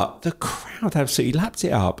 But the crowd absolutely lapped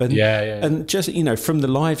it up, and and just from the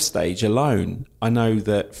live stage alone, I know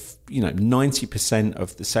that 90%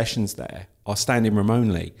 of the sessions there are standing room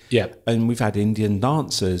only. Yeah, and we've had Indian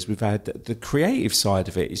dancers, we've had the creative side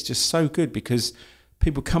of it is just so good because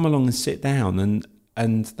people come along and sit down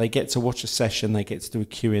and they get to watch a session, they get to do a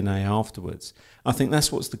Q&A afterwards. I think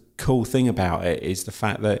that's what's the cool thing about it is the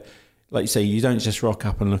fact that, like you say, you don't just rock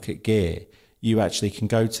up and look at gear. You actually can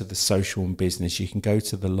go to the social and business, you can go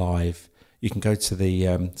to the live, you can go to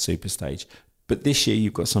the super stage. But this year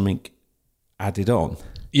you've got something added on.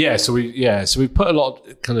 So we've put a lot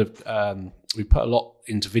we put a lot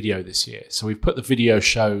into video this year. So we've put the video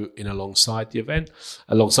show in alongside the event,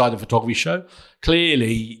 alongside the photography show.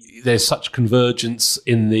 Clearly, there's such convergence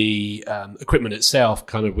in the equipment itself,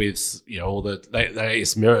 kind of with all the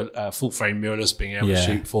latest full frame mirrorless, being able to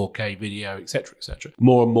shoot 4K video, etc., etc.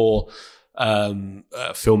 More and more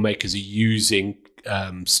filmmakers are using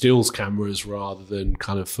stills cameras rather than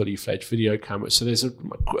kind of fully fledged video cameras. So there's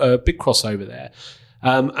a big crossover there.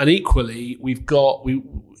 And equally, we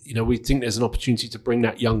think there's an opportunity to bring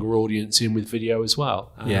that younger audience in with video as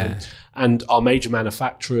well. And our major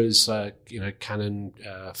manufacturers, Canon,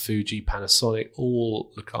 Fuji, Panasonic,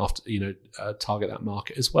 all look after, target that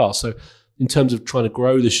market as well. So in terms of trying to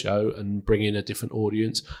grow the show and bring in a different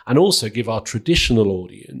audience and also give our traditional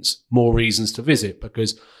audience more reasons to visit,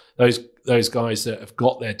 because those guys that have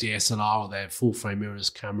got their DSLR or their full frame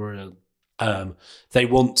mirrorless camera, they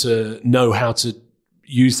want to know how to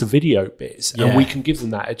use the video bits, and we can give them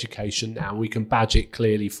that education now. We can badge it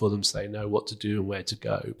clearly for them so they know what to do and where to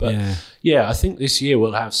go. But I think this year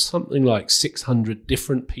we'll have something like 600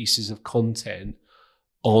 different pieces of content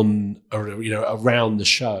on around the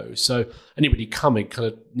show. So anybody coming kind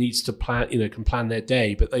of needs to can plan their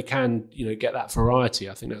day, but they can get that variety.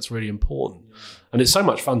 I think that's really important. And it's so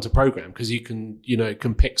much fun to program because you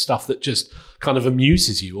can pick stuff that just kind of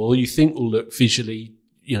amuses you or you think will look visually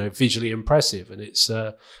impressive, and it's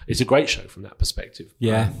a great show from that perspective.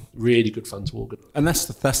 Really good fun to organise. And that's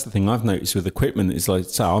the thing I've noticed with equipment is like,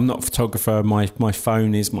 so I'm not a photographer, my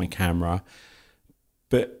phone is my camera,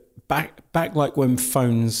 but back like when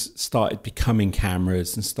phones started becoming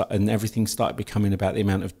cameras and everything started becoming about the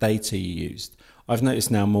amount of data you used, I've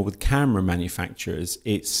noticed now more with camera manufacturers,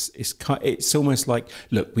 it's almost like,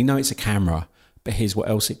 look, we know it's a camera, but here's what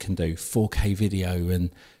else it can do: 4K video and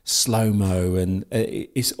slow-mo, and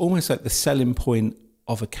it's almost like the selling point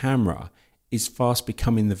of a camera is fast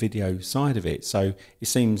becoming the video side of it. So it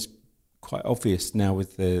seems quite obvious now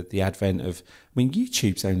with the advent of,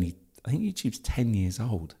 YouTube's I think YouTube's 10 years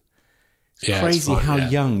old. It's crazy how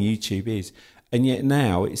young YouTube is. And yet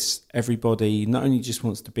now it's everybody not only just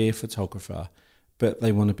wants to be a photographer, but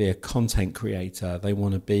they want to be a content creator. They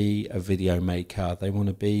want to be a video maker. They want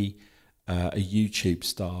to be a YouTube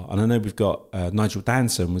star. And I know we've got Nigel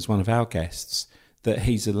Danson was one of our guests, that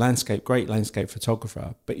he's a great landscape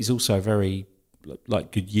photographer, but he's also a very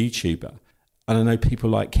good YouTuber. And I know people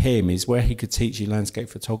like him is where he could teach you landscape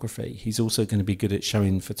photography. He's also going to be good at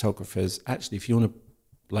showing photographers, actually, if you want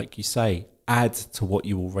to, like you say, add to what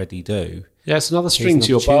you already do. Yeah, it's another string to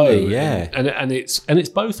your bow. Yeah. And it's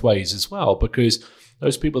both ways as well, because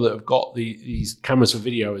those people that have got these cameras for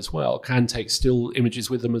video as well can take still images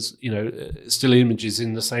with them as, still images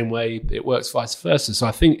in the same way it works vice versa. So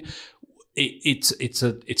I think it's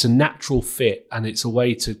a natural fit, and it's a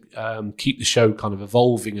way to keep the show kind of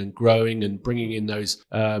evolving and growing and bringing in those,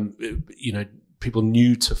 people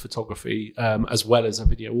new to photography, as well as a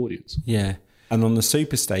video audience. Yeah. And on the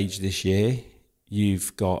Super Stage this year,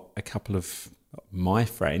 you've got a couple of my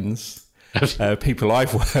friends, people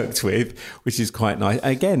I've worked with, which is quite nice.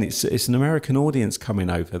 Again, it's an American audience coming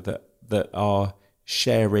over that are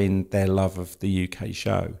sharing their love of the UK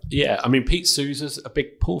show. Yeah, I mean, Pete Souza's a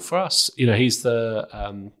big pull for us. He's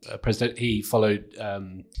the president. He followed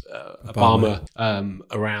Obama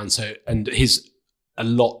around. So, and a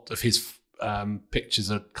lot of his pictures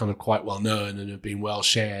are kind of quite well known and have been well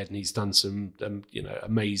shared, and he's done some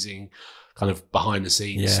amazing kind of behind the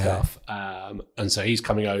scenes stuff, and so he's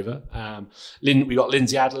coming over. We got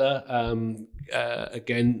Lindsay Adler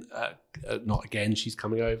she's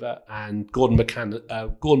coming over, and Gordon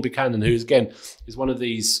Buchanan, who is one of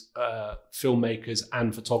these filmmakers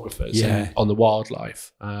and photographers on the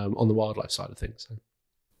wildlife side of things. So.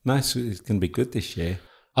 Nice. It's going to be good this year.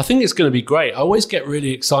 I think it's going to be great. I always get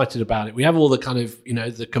really excited about it. We have all the kind of,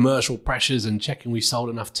 the commercial pressures and checking we've sold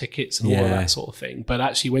enough tickets and all of that sort of thing. But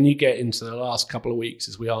actually, when you get into the last couple of weeks,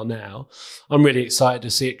 as we are now, I'm really excited to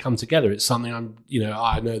see it come together. It's something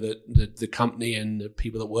I know that the company and the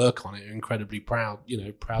people that work on it are incredibly proud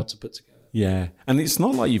to put together. Yeah. And it's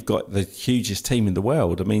not like you've got the hugest team in the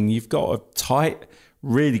world. I mean, you've got a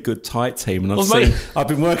really good tight team, and I've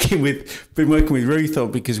been working with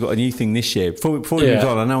Ruth because we've got a new thing this year. Before we move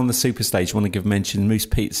on, I know on the Super Stage I want to give mention Moose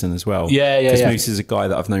Peterson as well. Because Moose is a guy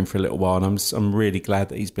that I've known for a little while, and I'm really glad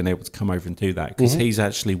that he's been able to come over and do that, because he's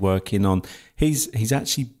actually working on he's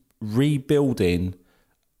actually rebuilding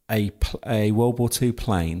a World War II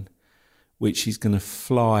plane, which he's going to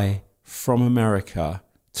fly from America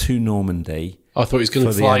to Normandy. I thought he was going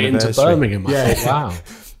to fly into Birmingham. I thought, wow.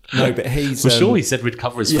 No, but he's... Well, sure, he said we'd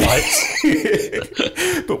cover his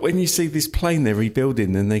flights. But when you see this plane they're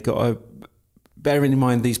rebuilding, then they got to... Bearing in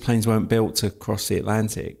mind, these planes weren't built to cross the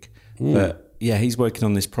Atlantic. But, he's working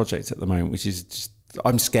on this project at the moment, which is just...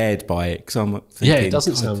 I'm scared by it, because I'm thinking... it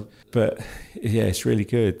doesn't sound... But, it's really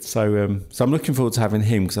good. So I'm looking forward to having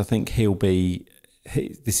him, because I think he'll be...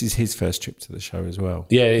 this is his first trip to the show as well.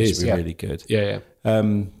 Yeah, it is. Which will be really good. Yeah.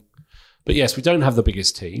 But yes, we don't have the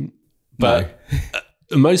biggest team. But... No.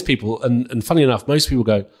 Most people, and funny enough, most people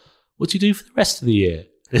go, what do you do for the rest of the year?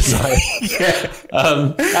 It's like,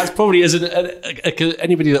 that's probably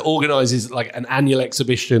anybody that organises like an annual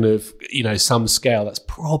exhibition of, some scale, that's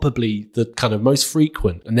probably the kind of most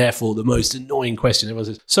frequent and therefore the most annoying question. Everyone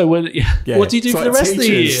says, so what do you do for the rest of the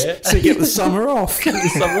year? So you get the summer off.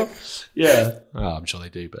 Yeah, I'm sure they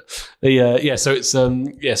do, but so it's so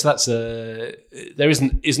that's there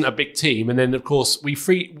isn't a big team, and then of course we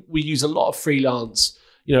use a lot of freelance.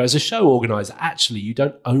 As a show organizer, actually, you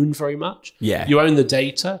don't own very much. Yeah. You own the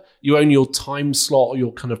data, you own your time slot or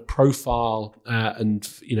your kind of profile and,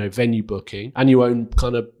 venue booking, and you own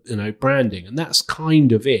kind of, branding. And that's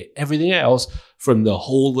kind of it. Everything else, from the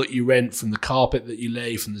hall that you rent, from the carpet that you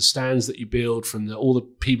lay, from the stands that you build, from all the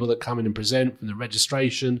people that come in and present, from the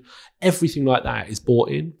registration, everything like that is bought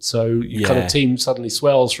in. So your kind of team suddenly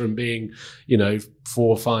swells from being, 4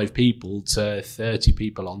 or 5 people to 30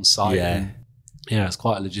 people on site. Yeah. Yeah, it's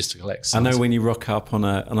quite a logistical exercise. I know when you rock up when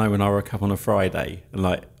I rock up on a Friday, and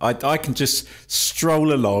like I can just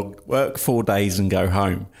stroll along, work 4 days and go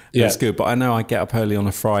home. That's good. But I know I get up early on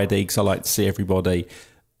a Friday because I like to see everybody.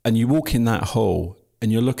 And you walk in that hall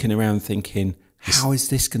and you're looking around thinking, how is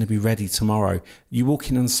this going to be ready tomorrow? You walk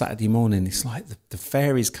in on Saturday morning, it's like the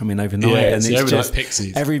fairies coming overnight, and it's just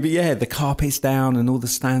pixies. The carpet's down and all the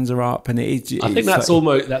stands are up, and I think that's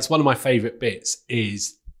that's one of my favourite bits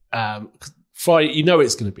is. Friday,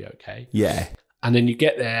 it's going to be okay. Yeah. And then you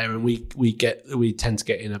get there, and we tend to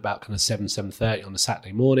get in about kind of 7:30 on a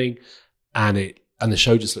Saturday morning, and the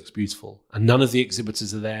show just looks beautiful. And none of the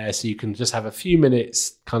exhibitors are there, so you can just have a few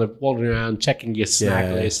minutes kind of wandering around, checking your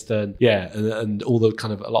snag list, and all the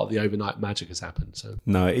kind of a lot of the overnight magic has happened. So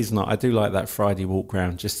no, it is not. I do like that Friday walk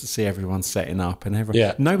round just to see everyone setting up, and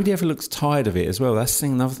nobody ever looks tired of it as well. That's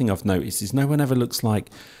another thing I've noticed is no one ever looks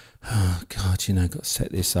like, oh God, got to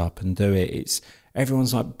set this up and do it.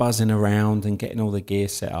 Everyone's like buzzing around and getting all the gear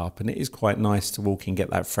set up, and it is quite nice to walk in,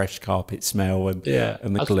 get that fresh carpet smell and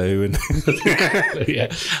the glue and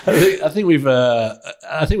I think we've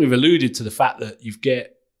alluded to the fact that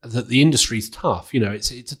that the industry's tough.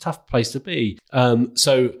 It's a tough place to be.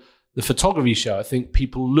 So the photography show, I think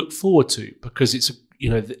people look forward to, because it's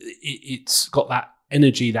got that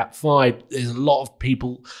energy, that vibe. There's a lot of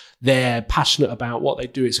people there passionate about what they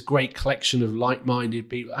do. It's a great collection of like-minded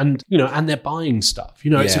people, and and they're buying stuff.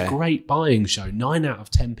 It's a great buying show. 9 out of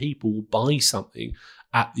 10 people will buy something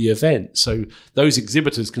at the event. So those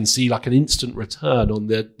exhibitors can see like an instant return on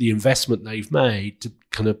the investment they've made to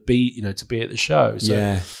kind of be, to be at the show.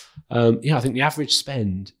 So, I think the average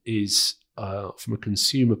spend is, from a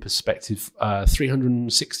consumer perspective,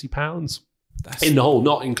 £360 in the whole,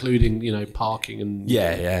 not including, parking and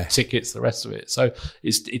tickets, the rest of it. So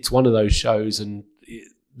it's one of those shows, and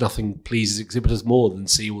nothing pleases exhibitors more than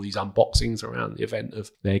see all these unboxings around the event of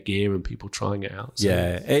their gear and people trying it out. So.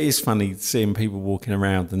 Yeah, it is funny seeing people walking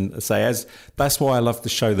around and that's why I love the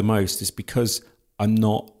show the most, is because I'm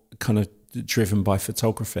not kind of driven by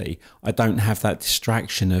photography. I don't have that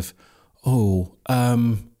distraction of,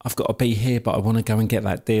 I've got to be here, but I want to go and get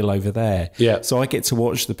that deal over there. Yeah. So I get to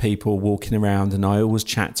watch the people walking around, and I always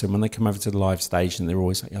chat to them when they come over to the live stage, and they're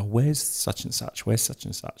always like, where's such and such? Where's such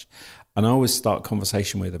and such? And I always start a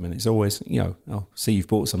conversation with them, and it's always, see, you've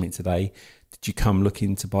bought something today. Did you come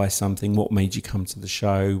looking to buy something? What made you come to the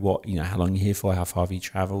show? What, how long are you here for? How far have you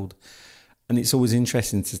travelled? And it's always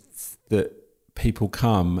interesting that people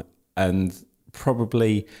come and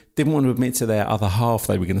probably didn't want to admit to their other half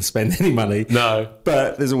they were going to spend any money. No.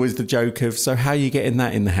 But there's always the joke of, so how are you getting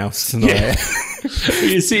that in the house tonight? Yeah.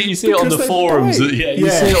 you see it on the forums. See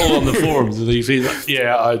it all on the forums. And you feel like,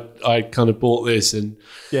 I kind of bought this, and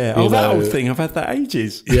that old thing, I've had that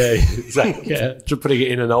ages. Yeah, exactly. Yeah, just putting it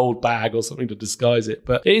in an old bag or something to disguise it.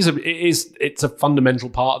 But it's a fundamental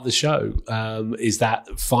part of the show. Is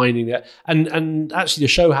that finding that, and actually the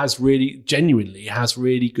show genuinely has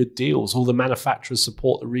really good deals. All the manufacturers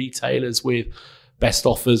support the retailers with best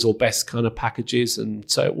offers or best kind of packages, and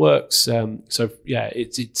so it works.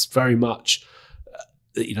 It's very much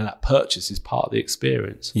that purchase is part of the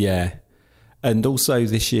experience. Yeah, and also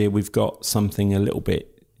this year we've got something a little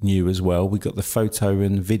bit new as well. We've got the photo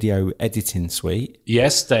and video editing suite.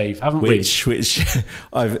 Yes, Dave, haven't we? Which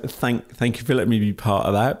I've thank you for letting me be part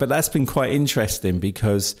of that. But that's been quite interesting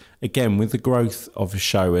because, again, with the growth of a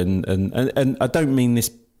show, and I don't mean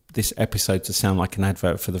this episode to sound like an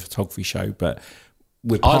advert for the photography show, but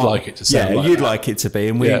I'd like it to sound like you'd that. Like it to be.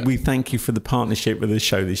 And we thank you for the partnership with the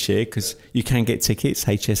show this year, because you can get tickets,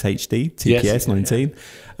 HSHD, TPS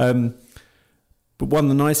 19. But one of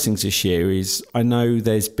the nice things this year is I know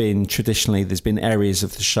there's been areas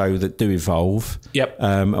of the show that do evolve. Yep.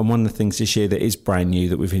 And one of the things this year that is brand new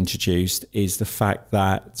that we've introduced is the fact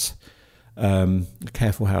that,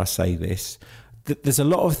 careful how I say this, that there's a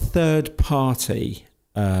lot of third-party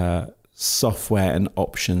software and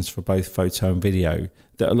options for both photo and video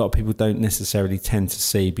that a lot of people don't necessarily tend to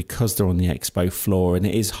see because they're on the expo floor, and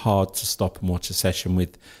it is hard to stop and watch a session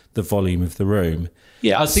with the volume of the room.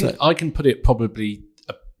 Yeah, I think I can put it probably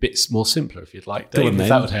a bit more simpler if you'd like, Dave, if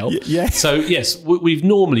that would help. Yeah. So yes, we've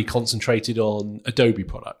normally concentrated on Adobe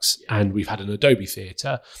products, and we've had an Adobe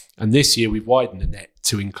Theatre, and this year we've widened the net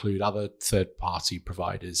to include other third-party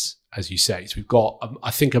providers, as you say. So we've got, I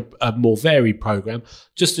think, a more varied program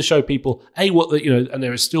just to show people, and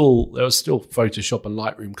there was still Photoshop and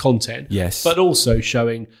Lightroom content, yes, but also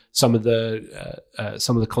showing some of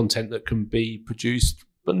the content that can be produced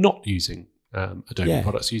but not using Adobe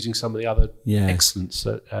products, using some of the other excellence.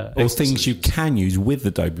 Or things you can use with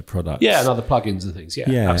Adobe products. Yeah, and other plugins and things.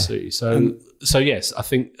 Yeah. Absolutely. So yes, I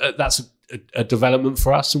think that's a development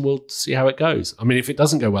for us, and we'll see how it goes. I mean, if it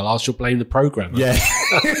doesn't go well, I shall blame the programmer. Yeah.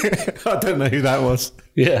 I don't know who that was.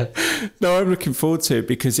 Yeah. No, I'm looking forward to it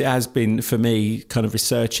because it has been, for me, kind of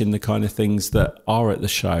researching the kind of things that are at the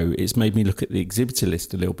show. It's made me look at the exhibitor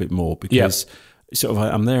list a little bit more because sort of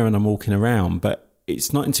I'm there and I'm walking around, but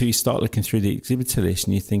it's not until you start looking through the exhibitor list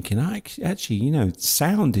and you're thinking, actually,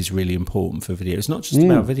 sound is really important for video. It's not just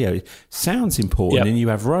about video. Sound's important. And you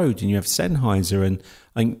have Rode and you have Sennheiser, and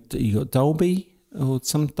I think you got Dolby or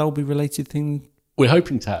some Dolby related thing. We're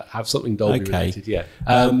hoping to have something Dolby related, yeah.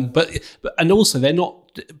 But also they're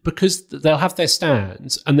not, because they'll have their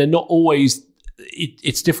stands and they're not always.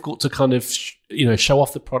 It's difficult to kind of show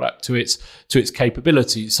off the product to its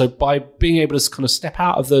capabilities. So by being able to kind of step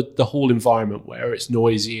out of the hall environment where it's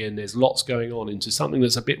noisy and there's lots going on into something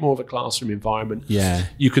that's a bit more of a classroom environment,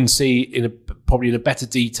 you can see probably in a better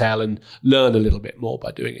detail and learn a little bit more by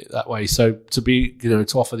doing it that way. So to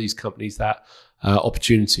offer these companies that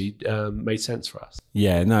opportunity made sense for us.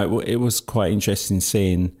 Yeah, no, it was quite interesting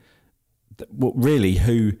seeing really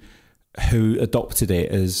who adopted it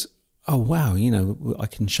as, oh wow, I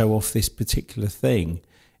can show off this particular thing.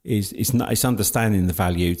 It's understanding the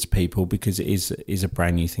value to people because it is a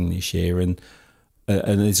brand new thing this year, and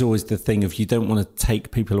And there's always the thing of you don't want to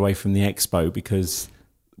take people away from the expo because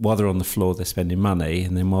while they're on the floor, they're spending money,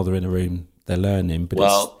 and then while they're in a room, they're learning.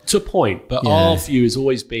 But to a point. But our view has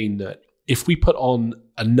always been that if we put on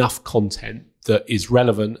enough content that is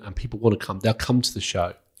relevant and people want to come, they'll come to the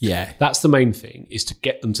show. Yeah. That's the main thing, is to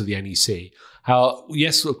get them to the NEC.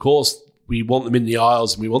 Yes, of course, we want them in the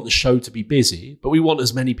aisles and we want the show to be busy, but we want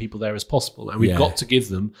as many people there as possible. And we've got to give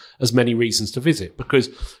them as many reasons to visit because,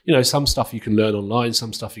 some stuff you can learn online,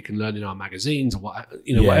 some stuff you can learn in our magazines or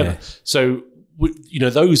whatever. So,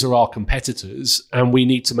 those are our competitors, and we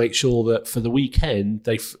need to make sure that for the weekend,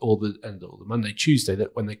 or the Monday, Tuesday,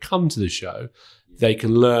 that when they come to the show, they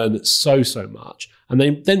can learn so much, and they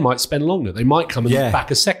then might spend longer. They might come back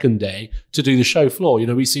a second day to do the show floor.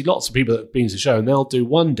 We see lots of people that have been to the show, and they'll do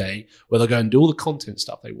one day where they'll go and do all the content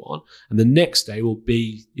stuff they want, and the next day will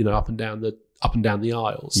be up and down the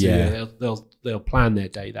aisles. So, they'll plan their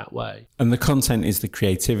day that way. And the content is the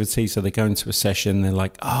creativity. So they go into a session, they're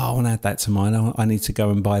like, I want to add that to mine. I need to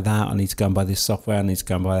go and buy that. I need to go and buy this software. I need to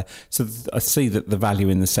go and buy that. So I see that the value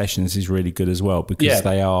in the sessions is really good as well, because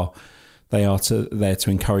they are there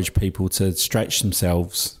to encourage people to stretch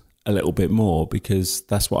themselves a little bit more, because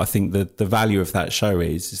that's what I think the value of that show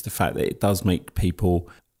is the fact that it does make people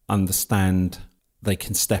understand they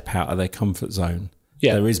can step out of their comfort zone.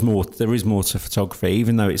 Yeah. There is more to photography,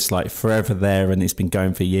 even though it's like forever there and it's been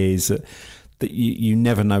going for years, that you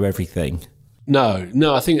never know everything. No,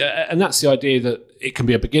 I think, and that's the idea, that it can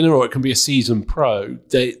be a beginner or it can be a seasoned pro.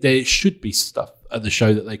 There should be stuff at the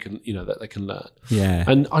show that they can, learn. Yeah.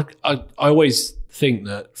 And I always think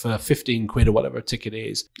that for 15 quid or whatever a ticket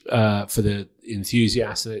is, for the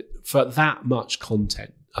enthusiast, for that much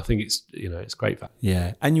content, I think it's great value.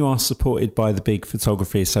 Yeah, and you are supported by the big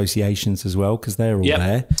photography associations as well, because they're all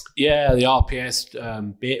there. Yeah, the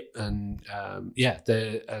RPS bit, and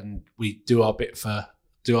and we do our bit for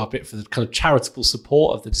the kind of charitable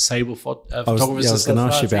support of the Disabled Photographers. I was going to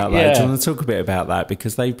ask you about that. Do you want to talk a bit about that,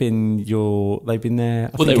 because they've been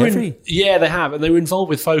there? They have, and they were involved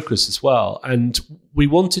with Focus as well. And we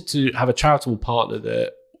wanted to have a charitable partner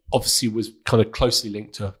that obviously was kind of closely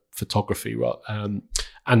linked to photography, right?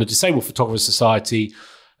 And the Disabled Photographers Society,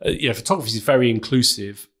 photography is very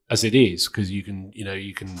inclusive as it is, because you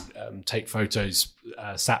can take photos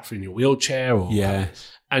sat in your wheelchair,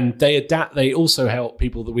 and they adapt. They also help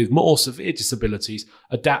people with more severe disabilities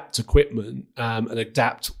adapt equipment and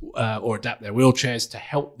adapt their wheelchairs to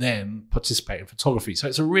help them participate in photography. So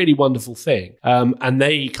it's a really wonderful thing. And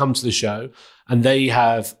they come to the show, and they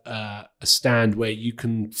have a stand where you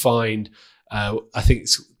can find. I think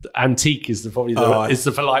it's antique is the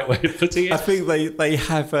polite way of putting it. I think they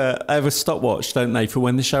have a stopwatch, don't they, for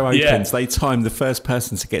when the show opens? Yeah. They time the first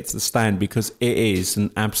person to get to the stand, because it is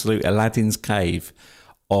an absolute Aladdin's cave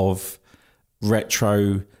of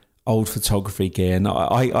retro old photography gear. And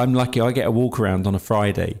I'm lucky; I get a walk around on a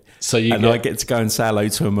Friday, I get to go and say hello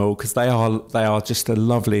to them all, because they are just the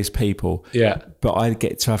loveliest people. Yeah, but I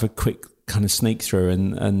get to have a quick kind of sneak through,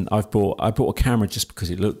 and I bought a camera just because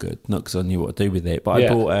it looked good, not because I knew what to do with it, but I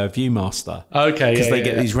bought a Viewmaster. Okay, because they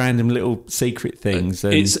get these random little secret things.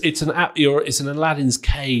 And it's an Aladdin's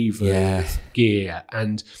cave of gear,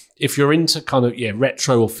 and if you're into kind of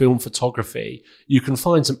retro or film photography, you can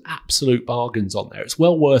find some absolute bargains on there. It's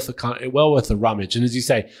well worth a rummage, and as you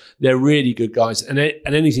say, they're really good guys, and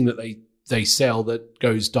anything that they sell that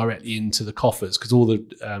goes directly into the coffers, because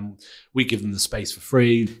we give them the space for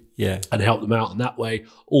free, and help them out in that way.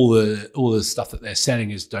 All the stuff that they're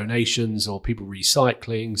selling is donations or people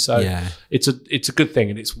recycling. So it's a good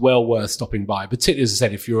thing, and it's well worth stopping by. Particularly, as I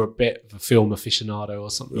said, if you're a bit of a film aficionado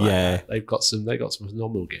or something like that, they've got some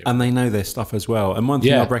phenomenal gear, and they know their stuff as well. And one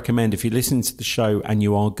thing I'd recommend, if you're listening to the show and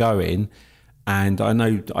you are going, and I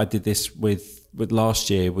know I did this with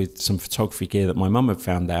last year with some photography gear that my mum had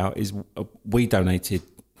found out, is we donated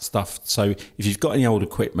stuff. So if you've got any old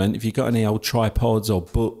equipment, if you've got any old tripods or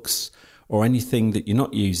books or anything that you're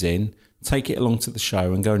not using, take it along to the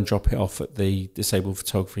show and go and drop it off at the Disabled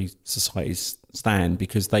Photography Society's stand,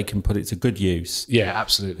 because they can put it to good use. Yeah,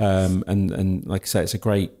 absolutely. And like I say, it's a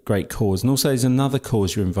great cause. And also there's another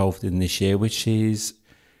cause you're involved in this year, which is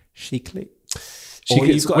SheClicks.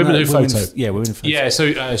 Women Who Photo. Women Who Photo. Yeah,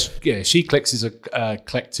 so SheClicks is a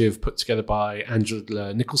collective put together by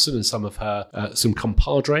Angela Nicholson and some of her some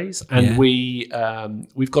compadres, and we've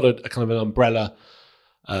got a kind of an umbrella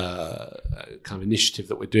kind of initiative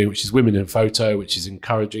that we're doing, which is Women in Photo, which is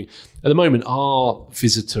encouraging. At the moment, our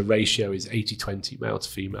visitor ratio is 80-20 male to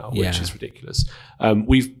female, which is ridiculous.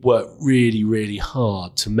 We've worked really, really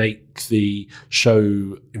hard to make the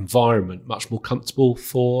show environment much more comfortable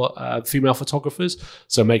for female photographers.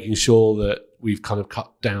 So making sure that we've kind of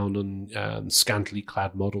cut down on scantily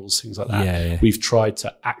clad models, things like that. Yeah. We've tried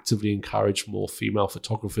to actively encourage more female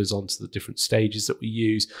photographers onto the different stages that we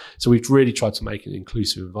use. So we've really tried to make an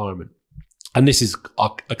inclusive environment. And this is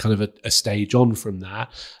a kind of a stage on from that,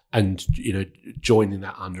 and joining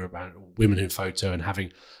that under about Women in Photo and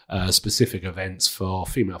having specific events for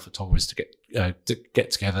female photographers to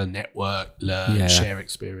get together, network, learn, share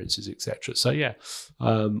experiences, etc. So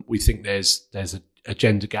we think there's a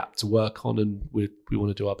gender gap to work on, and we want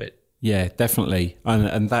to do our bit. Yeah, definitely,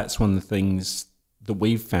 and that's one of the things that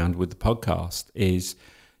we've found with the podcast is,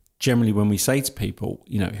 generally when we say to people,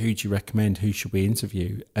 who do you recommend, who should we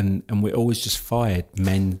interview, and we're always just fired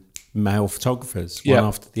male photographers one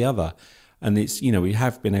after the other. And it's, we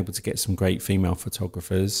have been able to get some great female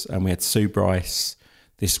photographers, and we had Sue Bryce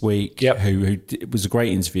this week, who it was a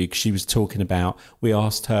great interview because she was talking about, we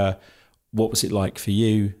asked her, what was it like for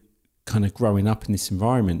you kind of growing up in this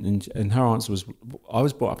environment? And her answer was, I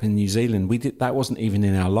was brought up in New Zealand. That wasn't even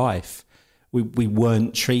in our life. We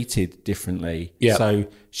weren't treated differently. Yep. So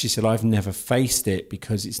she said, I've never faced it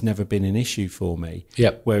because it's never been an issue for me.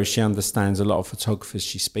 Yep. Whereas she understands a lot of photographers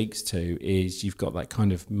she speaks to is you've got that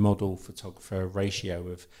kind of model photographer ratio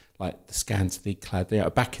of like the scantily clad.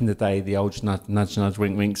 Back in the day, the old nudge, nudge,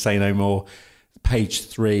 wink, wink, say no more, page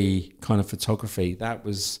 3 kind of photography. That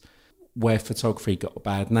was where photography got a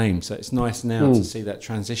bad name. So it's nice now to see that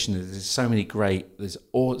transition. There's so many there's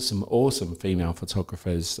awesome female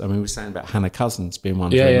photographers. I mean, we were saying about Hannah Cousins being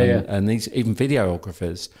one of them, and these even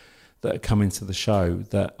videographers that are coming to the show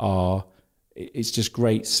that are, it's just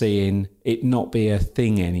great seeing it not be a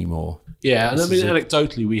thing anymore. Yeah, and I mean,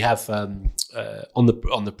 anecdotally, we have on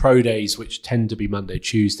the pro days, which tend to be Monday,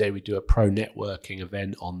 Tuesday, we do a pro networking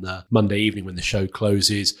event on the Monday evening when the show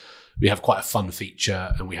closes. We have quite a fun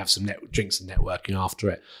feature, and we have some drinks and networking after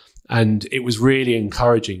it. And it was really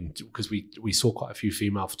encouraging because we saw quite a few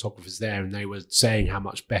female photographers there, and they were saying how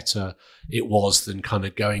much better it was than kind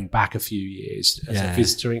of going back a few years as a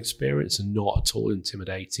visitor experience, and not at all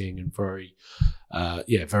intimidating, and very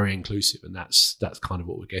inclusive. And that's kind of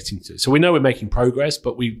what we're getting to. So we know we're making progress,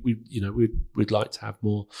 but we'd like to have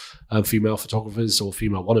more female photographers or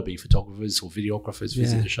female wannabe photographers or videographers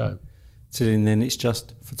visit the show. So then it's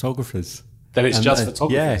just photographers. Then it's just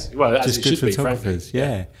photographers. Yeah, well, just good photographers.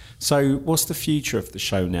 Yeah. So what's the future of the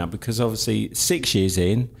show now? Because obviously 6 years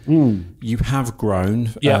in, you have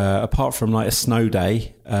grown. Apart from like a snow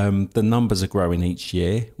day, the numbers are growing each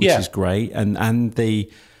year, which is great. And the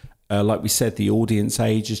like we said, the audience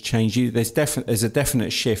age has changed. There's a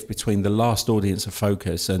definite shift between the last audience of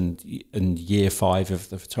Focus and year 5 of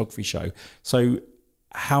the photography show. So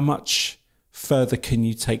how much further can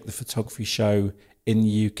you take the photography show in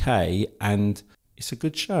the UK? And it's a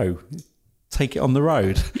good show. Take it on the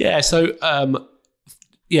road. Yeah. So,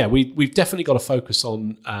 we've definitely got to focus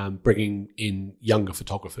on bringing in younger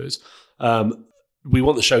photographers. We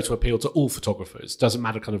want the show to appeal to all photographers. Doesn't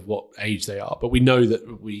matter kind of what age they are, but we know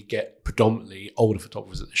that we get predominantly older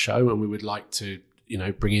photographers at the show, and we would like to,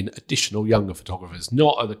 bring in additional younger photographers,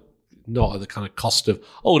 not at the kind of cost of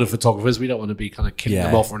older photographers. We don't want to be kind of killing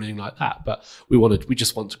them off or anything like that, but we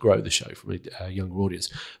just want to grow the show from a younger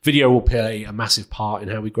audience. Video will play a massive part in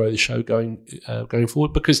how we grow the show going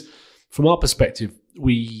forward, because from our perspective,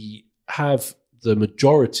 we have the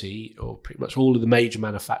majority or pretty much all of the major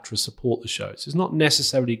manufacturers support the show. So it's not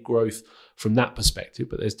necessarily growth from that perspective,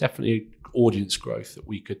 but there's definitely audience growth that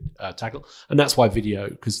we could tackle. And that's why video,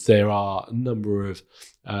 because there are a number of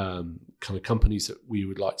kind of companies that we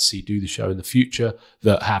would like to see do the show in the future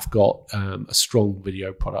that have got a strong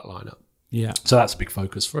video product lineup. Yeah. So that's a big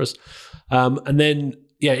focus for us. And then,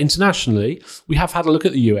 internationally, we have had a look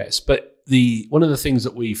at the US, but one of the things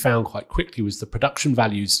that we found quite quickly was the production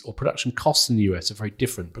values or production costs in the US are very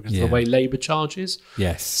different because of the way labor charges.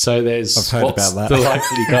 Yes. So there's I've heard about that. The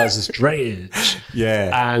likely guys as drayage.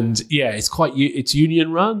 Yeah. And it's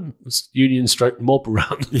union run, it's union stroke mob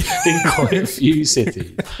run in quite a few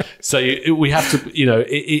cities. So we have to,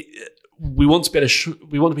 we want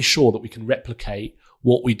to be sure that we can replicate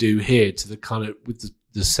what we do here to the kind of with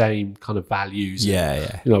the same kind of values.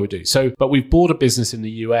 We do. So, but we've bought a business in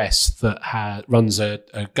the US that runs a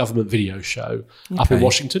government video show up in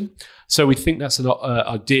Washington. So we think that's an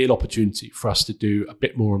ideal opportunity for us to do a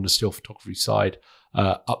bit more on the still photography side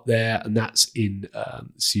up there, and that's in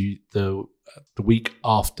the week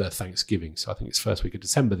after Thanksgiving. So I think it's first week of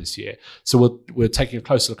December this year. So we're taking a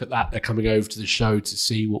closer look at that. They're coming over to the show to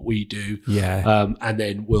see what we do. And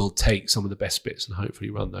then we'll take some of the best bits and hopefully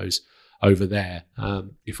run those over there,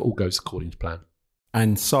 if all goes according to plan.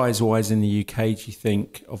 And size-wise in the UK, do you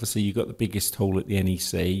think, obviously you've got the biggest hall at the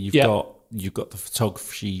NEC, you've got the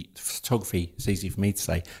photography. It's easy for me to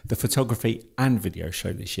say, the photography and video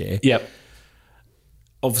show this year. Yep.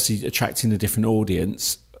 Obviously, attracting a different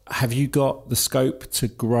audience. Have you got the scope to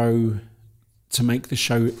grow, to make the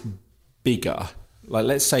show bigger? Like,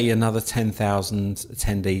 let's say another 10,000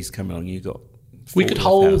 attendees come along. You got. We could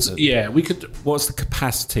hold. Yeah, we could. What's the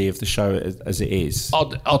capacity of the show as it is?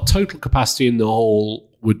 Our total capacity in the hall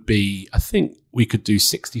would be, I think, we could do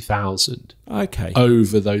 60,000. Okay.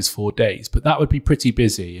 Over those 4 days, but that would be pretty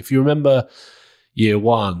busy. If you remember year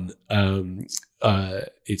one,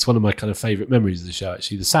 it's one of my kind of favourite memories of the show,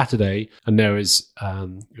 actually. The Saturday, and there was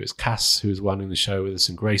it was Cass who was running the show with us,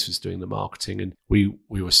 and Grace was doing the marketing, and we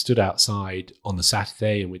were stood outside on the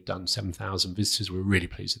Saturday, and we'd done 7,000 visitors. We were really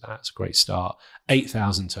pleased with that. It's a great start.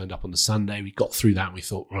 8,000 turned up on the Sunday. We got through that, and we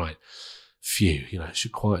thought, right, phew, it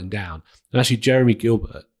should quieten down. And actually, Jeremy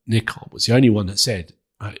Gilbert, Nikon, was the only one that said,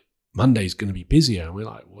 right, Monday's going to be busier. And we're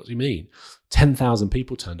like, what do you mean? 10,000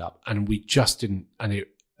 people turned up, and we just didn't,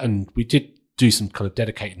 and we did do some kind of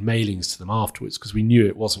dedicated mailings to them afterwards, because we knew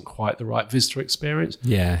it wasn't quite the right visitor experience.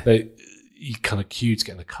 Yeah. You kind of queued to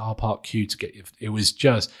get in the car park, queued to get, it was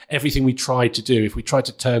just everything we tried to do. If we tried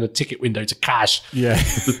to turn a ticket window to cash,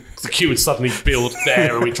 the queue would suddenly build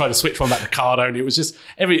there, and we tried to switch one back to card only. It was just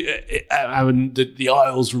the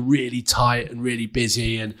aisles were really tight and really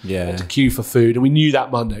busy, and had to queue for food. And we knew that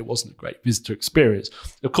Monday wasn't a great visitor experience.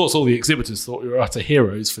 Of course, all the exhibitors thought we were utter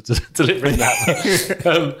heroes for delivering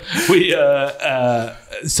that.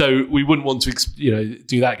 So we wouldn't want to,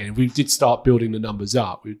 do that again. If we did start building the numbers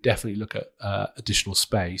up, we would definitely look at additional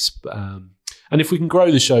space. And if we can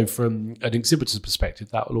grow the show from an exhibitor's perspective,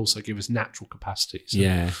 that will also give us natural capacity.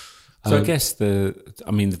 So, So I guess the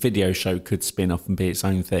video show could spin off and be its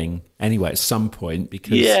own thing anyway at some point,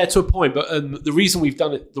 because to a point. But the reason we've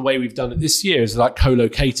done it the way we've done it this year is like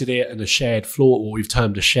co-located it and a shared floor, or we've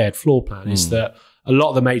termed a shared floor plan, is that a lot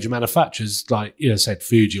of the major manufacturers, like said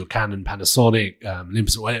Fuji or Canon, Panasonic,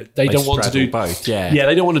 Olympus, they don't want to do both.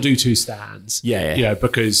 They don't want to do two stands.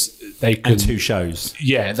 Because they can, and two shows.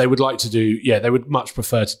 They would like to do. They would much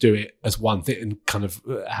prefer to do it as one thing and kind of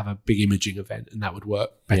have a big imaging event, and that would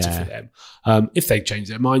work better for them. If they change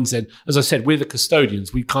their minds, then, as I said, we're the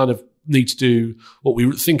custodians. We kind of need to do what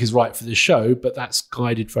we think is right for the show, but that's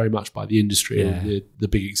guided very much by the industry and the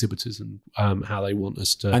big exhibitors and how they want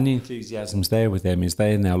us to. And the enthusiasm's there with them, is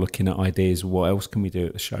they're now looking at ideas. What else can we do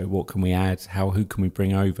at the show? What can we add? Who can we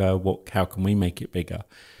bring over? How can we make it bigger?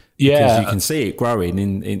 Because you can see it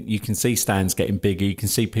growing. You can see stands getting bigger. You can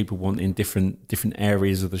see people wanting different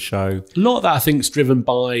areas of the show. A lot of that, I think, is driven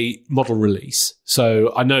by model release.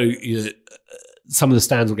 So I know some of the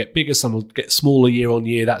stands will get bigger, some will get smaller year on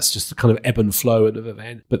year. That's just the kind of ebb and flow of an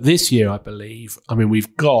event. But this year, I believe,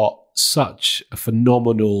 we've got such a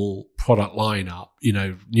phenomenal product lineup,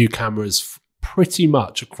 new cameras pretty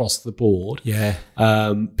much across the board.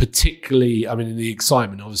 Particularly, the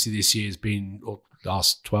excitement, obviously, this year has been, or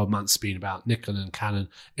last 12 months has been about Nikon and Canon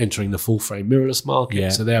entering the full frame mirrorless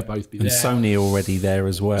market. So they'll both be there. And Sony already there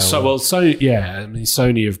as well. Sony,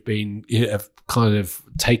 Sony have kind of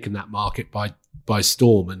taken that market by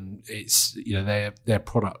storm, and it's their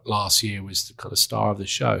product last year was the kind of star of the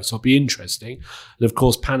show, so it'll be interesting. And of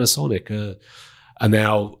course Panasonic are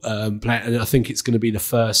now playing, and I think it's going to be the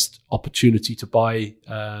first opportunity to buy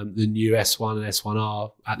the new S1 and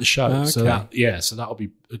S1R at the show. So that'll be,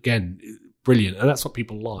 again, brilliant, and that's what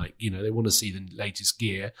people like. They want to see the latest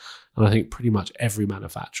gear, and I think pretty much every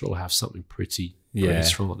manufacturer will have something pretty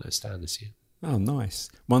strong on their stand this year. Oh, nice.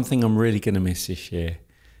 One thing I'm really going to miss this year,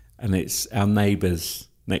 and it's our neighbours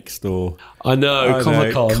next door. I know,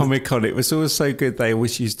 Comic-Con. Comic-Con. It was always so good. They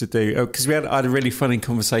always used to do, because I had a really funny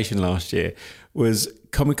conversation last year, was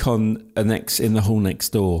Comic-Con in the hall next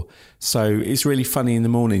door. So it's really funny in the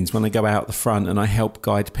mornings when I go out the front and I help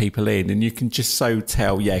guide people in, and you can just so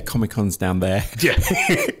tell, Comic-Con's down there.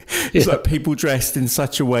 It's like people dressed in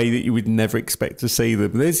such a way that you would never expect to see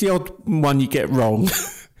them. There's the odd one you get wrong.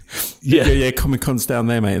 Comic-Con's down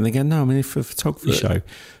there, mate. And they go, no, I'm in for a photography show.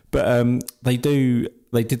 But they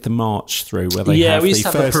did the march through where they have we the used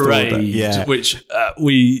to have first a parade, order. which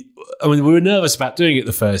we were nervous about doing it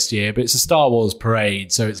the first year, but it's a Star Wars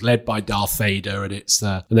parade, so it's led by Darth Vader, and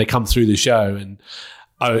and they come through the show, and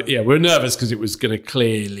Oh, yeah, we're nervous because it was going to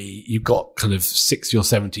clearly, you've got kind of 60 or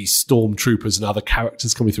 70 stormtroopers and other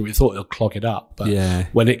characters coming through. We thought it'll clog it up. But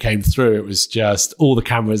when it came through, it was just all the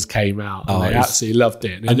cameras came out and they absolutely loved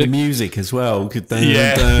it. And the music as well.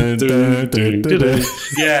 Yeah,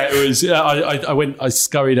 it was. I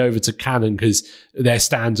scurried over to Canon because their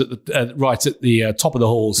stands at right at the top of the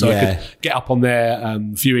hall, so I could get up on their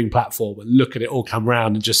viewing platform and look at it all come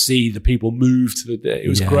round and just see the people move to the. It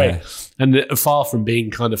was great, and far from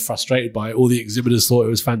being kind of frustrated by it, all the exhibitors thought it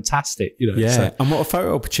was fantastic. You know, and what a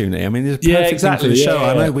photo opportunity! I mean, it's a perfect thing for the show.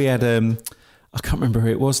 I know we had. I can't remember who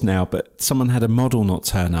it was now, but someone had a model not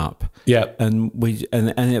turn up. Yeah, and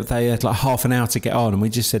they had like half an hour to get on, and we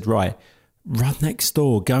just said, right, run next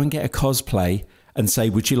door, go and get a cosplay. And say,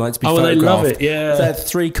 would you like to be photographed? They love it, yeah. They had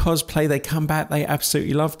 3 cosplay, they come back, they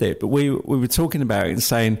absolutely loved it. But we were talking about it and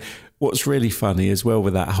saying, what's really funny as well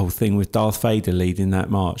with that whole thing with Darth Vader leading that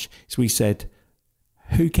march, is we said,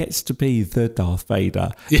 who gets to be the Darth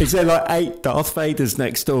Vader? Yeah. Is there like 8 Darth Vaders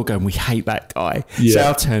next door going, we hate that guy? Yeah. It's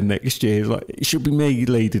our turn next year. Like, it should be me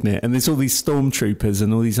leading it. And there's all these stormtroopers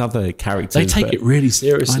and all these other characters. They take it really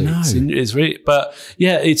seriously. I know. It's really, but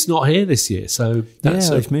yeah, it's not here this year. So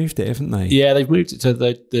they've moved it, haven't they? Yeah, they've moved it to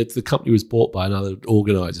the company was bought by another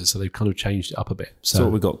organizer, so they've kind of changed it up a bit. So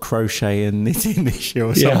we've got crochet and knitting this year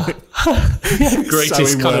or something.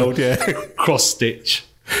 Greatest kind of cross stitch.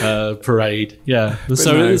 Parade, so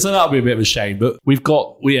that'll be a bit of a shame, but we've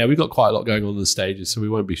got quite a lot going on the stages, so we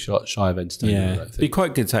won't be shy of entertaining. Yeah, it'd be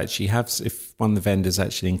quite good to actually have, if one of the vendors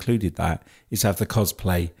actually included that, is have the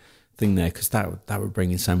cosplay thing there, because that would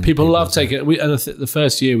bring in so many people. Love taking it. And the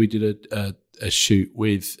first year we did a shoot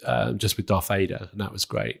with just with Darth Vader, and that was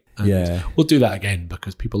great. And we'll do that again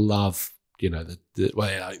because people love. You know, they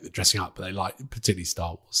like the dressing up, but they like particularly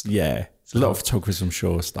Star Wars. Yeah. A lot of photographers, I'm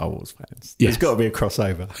sure, are Star Wars fans. There's got to be a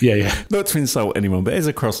crossover. Yeah. Not to insult anyone, but there's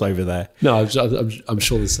a crossover there. No, I'm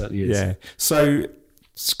sure there certainly is. Yeah. So,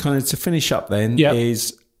 kind of to finish up then,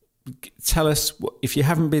 is tell us, if you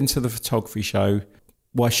haven't been to the photography show,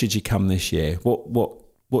 why should you come this year?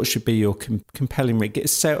 What should be your compelling?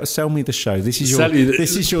 Sell me the show. This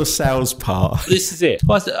is your sales part. This is it.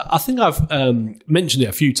 Well, I think I've mentioned it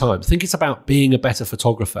a few times. I think it's about being a better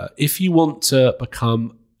photographer. If you want to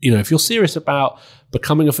become, if you're serious about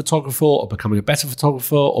becoming a photographer or becoming a better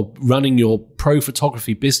photographer or running your pro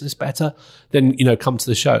photography business better, then, come to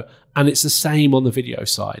the show. And it's the same on the video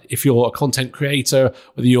side. If you're a content creator,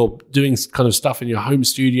 whether you're doing kind of stuff in your home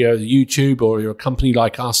studio, YouTube, or you're a company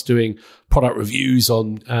like us doing product reviews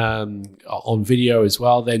on video as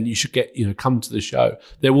well, then you should come to the show.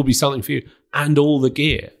 There will be something for you. And all the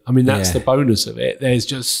gear. I mean, that's the bonus of it. There's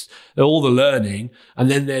just all the learning,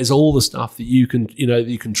 and then there's all the stuff that you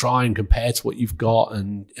can try and compare to what you've got,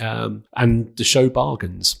 and the show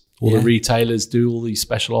bargains. All the retailers do all these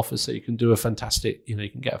special offers, so you can do a fantastic, you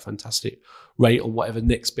can get a fantastic rate on whatever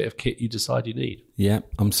next bit of kit you decide you need. Yeah,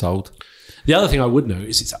 I'm sold. The other thing I would know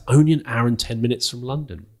is it's only an hour and 10 minminutes from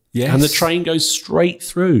London. Yes. And the train goes straight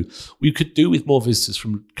through. We could do with more visitors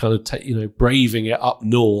from kind of, braving it up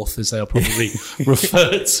north, as they'll probably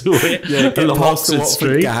refer to it, along Oxford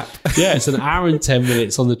Street. Gap. Yeah, it's an hour and 10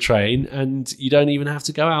 minutes on the train, and you don't even have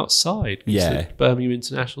to go outside. Yeah. Birmingham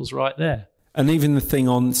International's right there. And even the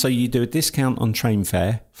thing so you do a discount on train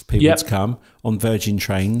fare for people to come on Virgin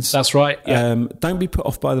trains. That's right. Yeah. Don't be put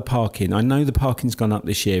off by the parking. I know the parking's gone up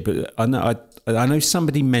this year, but I know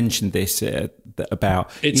somebody mentioned this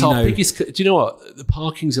about it's our biggest. Do you know what? The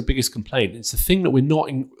parking's the biggest complaint. It's the thing that we're not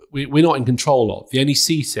in control of. The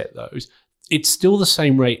NEC set those. It's still the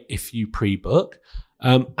same rate if you pre-book.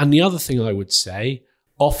 And the other thing I would say,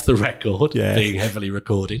 off the record, being heavily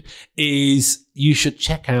recorded, is you should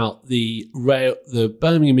check out the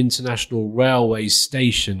Birmingham International Railway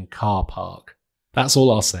Station car park. That's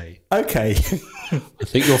all I'll say. Okay. I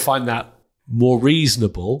think you'll find that more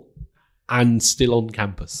reasonable and still on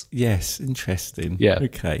campus. Yes, interesting. Yeah.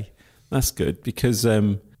 Okay, that's good because I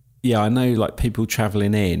know like people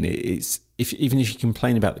travelling in. It's even if you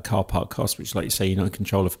complain about the car park cost, which, like you say, you're not in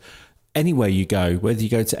control of. Anywhere you go, whether you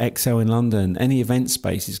go to Excel in London, any event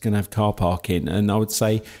space is going to have car parking. And I would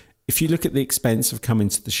say, if you look at the expense of coming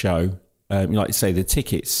to the show, like you say, the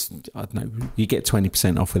tickets, I don't know, you get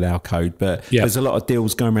 20% off with our code, but there's a lot of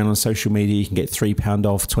deals going around on social media. You can get £3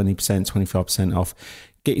 off, 20%, 25% off.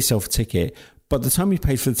 Get yourself a ticket. By the time you've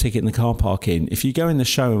paid for the ticket and the car parking, if you go in the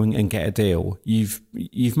show and get a deal, you've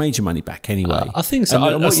made your money back anyway. I think so.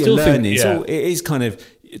 And what you learn is, it is kind of,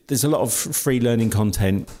 there's a lot of free learning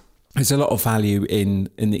content. There's a lot of value in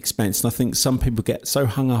the expense. And I think some people get so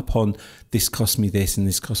hung up on this cost me this and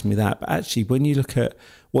this cost me that. But actually, when you look at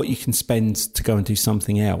what you can spend to go and do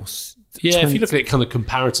something else, Yeah, if you look at it kind of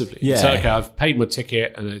comparatively. Yeah. So, okay, I've paid my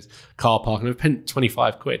ticket and a car park and I've paid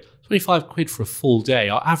 25 quid. 25 quid for a full day.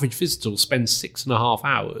 Our average visitor will spend 6.5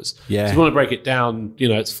 hours. Yeah. So if you want to break it down,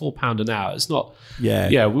 it's £4 an hour. It's not. Yeah.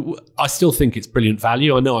 Yeah. I still think it's brilliant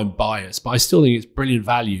value. I know I'm biased, but I still think it's brilliant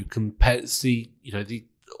value compared to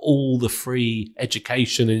all the free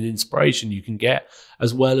education and inspiration you can get,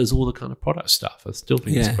 as well as all the kind of product stuff. I still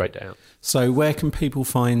think it's a great day out. So where can people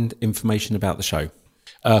find information about the show?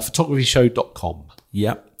 Photographyshow.com.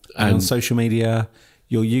 Yep. And social media,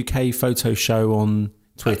 your UK photo show on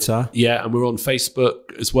Twitter. Yeah, and we're on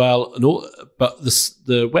Facebook as well. And all, but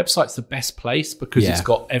the website's the best place because it's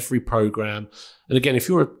got every program. And again, if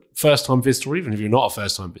you're a first-time visitor, or even if you're not a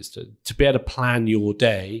first-time visitor, to be able to plan your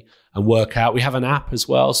day and work out, we have an app as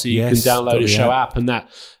well, so you can download a show app, and that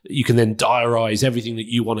you can then diarize everything that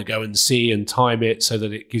you want to go and see and time it so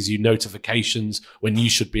that it gives you notifications when you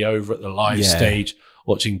should be over at the live stage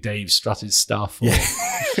watching Dave strut his stuff.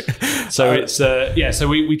 So it's so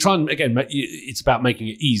we try and, again, it's about making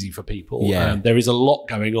it easy for people. There is a lot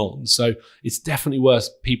going on, so it's definitely worth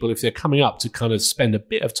people, if they're coming up, to kind of spend a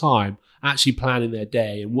bit of time actually planning their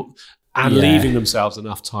day and leaving themselves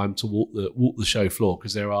enough time to walk the show floor,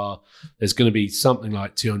 because there's going to be something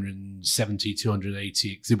like 270,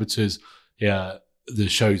 280 exhibitors. The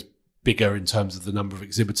show's bigger in terms of the number of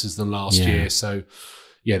exhibitors than last year, so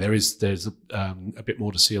there's a bit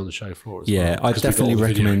more to see on the show floor as well. Yeah, I definitely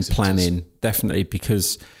recommend planning, definitely,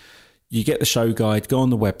 because you get the show guide, go on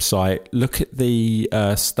the website, look at the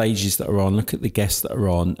stages that are on, look at the guests that are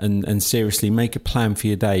on, and seriously make a plan for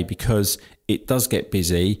your day, because it does get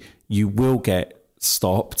busy. You will get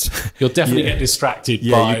stopped. You'll definitely get distracted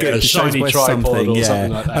by a shiny tripod or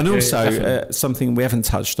something like that. And also something we haven't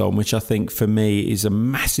touched on, which I think for me is a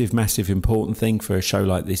massive, massive important thing for a show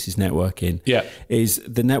like this, is networking. Is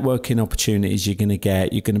the networking opportunities you're going to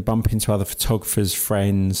get. You're going to bump into other photographers,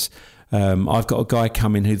 friends. I've got a guy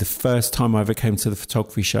coming who, the first time I ever came to the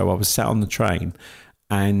photography show, I was sat on the train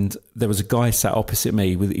and there was a guy sat opposite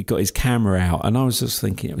me he got his camera out, and I was just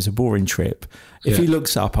thinking it was a boring trip. If he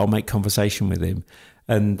looks up, I'll make conversation with him.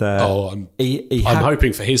 And I'm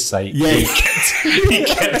hoping for his sake. Yeah, he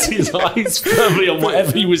kept his eyes firmly on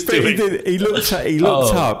whatever he was doing. He looked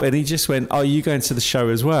up and he just went, "Are you going to the show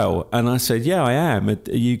as well?" And I said, "Yeah, I am. Are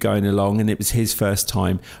you going along?" And it was his first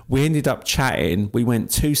time. We ended up chatting. We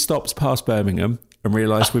went 2 stops past Birmingham and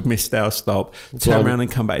realised we'd missed our stop. Turn around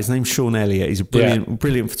and come back. His name's Sean Elliott. He's a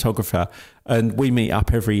brilliant photographer. And we meet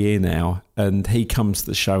up every year now, and he comes to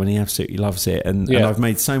the show and he absolutely loves it. And I've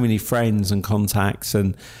made so many friends and contacts,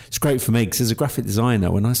 and it's great for me because as a graphic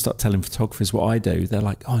designer, when I start telling photographers what I do, they're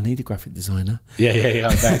like, "Oh, I need a graphic designer."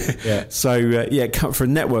 I bet. So,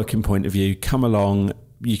 from a networking point of view, come along.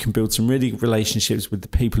 You can build some really good relationships with the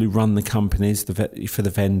people who run the companies, for the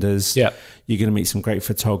vendors. You're going to meet some great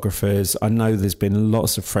photographers. I know there's been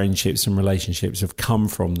lots of friendships and relationships have come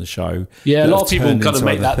from the show. Yeah, a lot of people kind of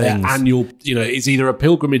make that their annual, it's either a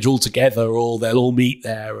pilgrimage altogether or they'll all meet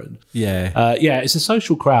there. And it's a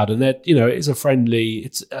social crowd, and it is a friendly.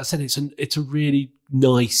 It's a really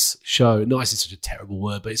nice show. Nice is such a terrible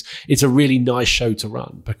word, but it's a really nice show to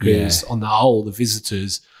run because on the whole, the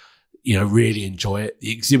visitors, really enjoy it.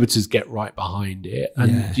 The exhibitors get right behind it,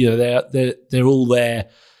 and they're all there.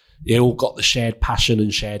 They all got the shared passion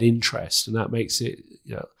and shared interest, and that makes it.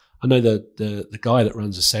 I know the guy that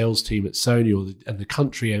runs a sales team at Sony, and the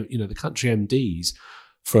country MDs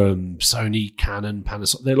from Sony, Canon,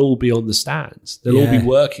 Panasonic, they'll all be on the stands. They'll all be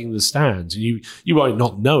working the stands, and you won't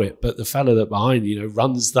not know it, but the fella that behind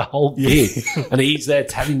runs the whole gig, and he's there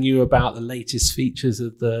telling you about the latest features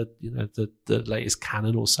of the latest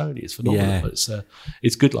Canon or Sony. It's phenomenal. But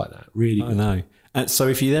it's good like that. Really good. I know. And so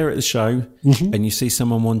if you're there at the show and you see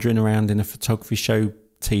someone wandering around in a photography show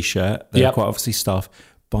t-shirt, they're quite obviously staff.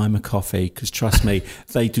 Buy them a coffee, because trust me,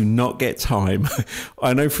 they do not get time.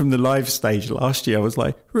 I know from the live stage last year, I was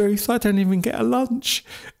like, "Ruth, I don't even get a lunch."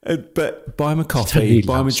 But buy them a coffee,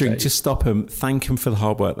 buy them a drink, just stop them, thank them for the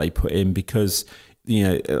hard work they put in, because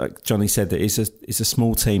like Johnny said, that it's a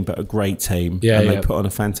small team but a great team, and they put on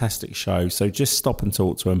a fantastic show. So just stop and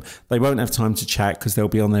talk to them. They won't have time to chat because they'll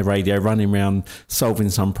be on their radio running around solving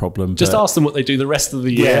some problem. Just ask them what they do the rest of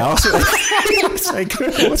the year.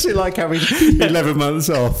 What's it like having 11 months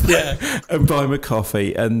off? And buy them a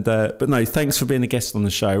coffee. And but no, thanks for being a guest on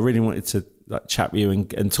the show. I really wanted to chat with you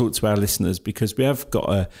and talk to our listeners, because we have got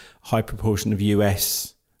a high proportion of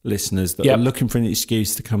US listeners that Yep. are looking for an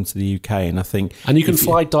excuse to come to the UK. And I think, And you can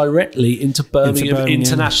fly directly into Birmingham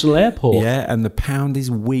International Airport. yeah, and the pound is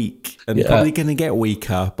weak and Yeah. probably going to get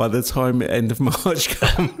weaker by the time the end of March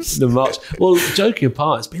comes. The March. Well, joking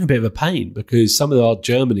apart, it's been a bit of a pain because some of our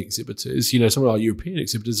German exhibitors, some of our European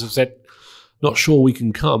exhibitors have said, not sure we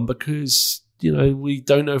can come because, we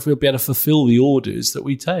don't know if we'll be able to fulfill the orders that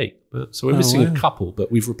we take. So we're missing a couple, but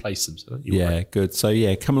we've replaced them. So don't you worry. Good. So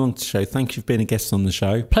come along to the show. Thank you for being a guest on the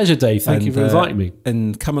show. Pleasure, Dave. Thank you for inviting me.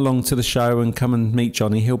 And come along to the show and come and meet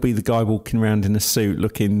Johnny. He'll be the guy walking around in a suit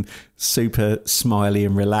looking super smiley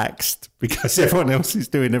and relaxed because everyone else is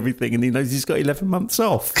doing everything and he knows he's got 11 months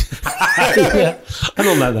off. Yeah. And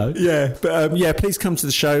on that note, But please come to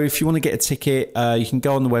the show. If you want to get a ticket, you can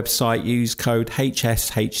go on the website, use code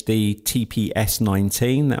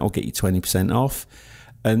HSHDTPS19. That'll get you 20% off.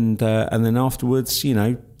 And then afterwards,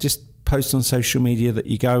 just post on social media that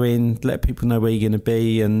you go in, let people know where you're going to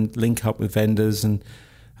be and link up with vendors and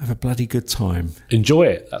have a bloody good time. enjoy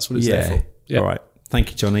it. That's what it's there for. Yeah. All right.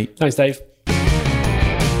 Thank you, Johnny. Thanks, Dave.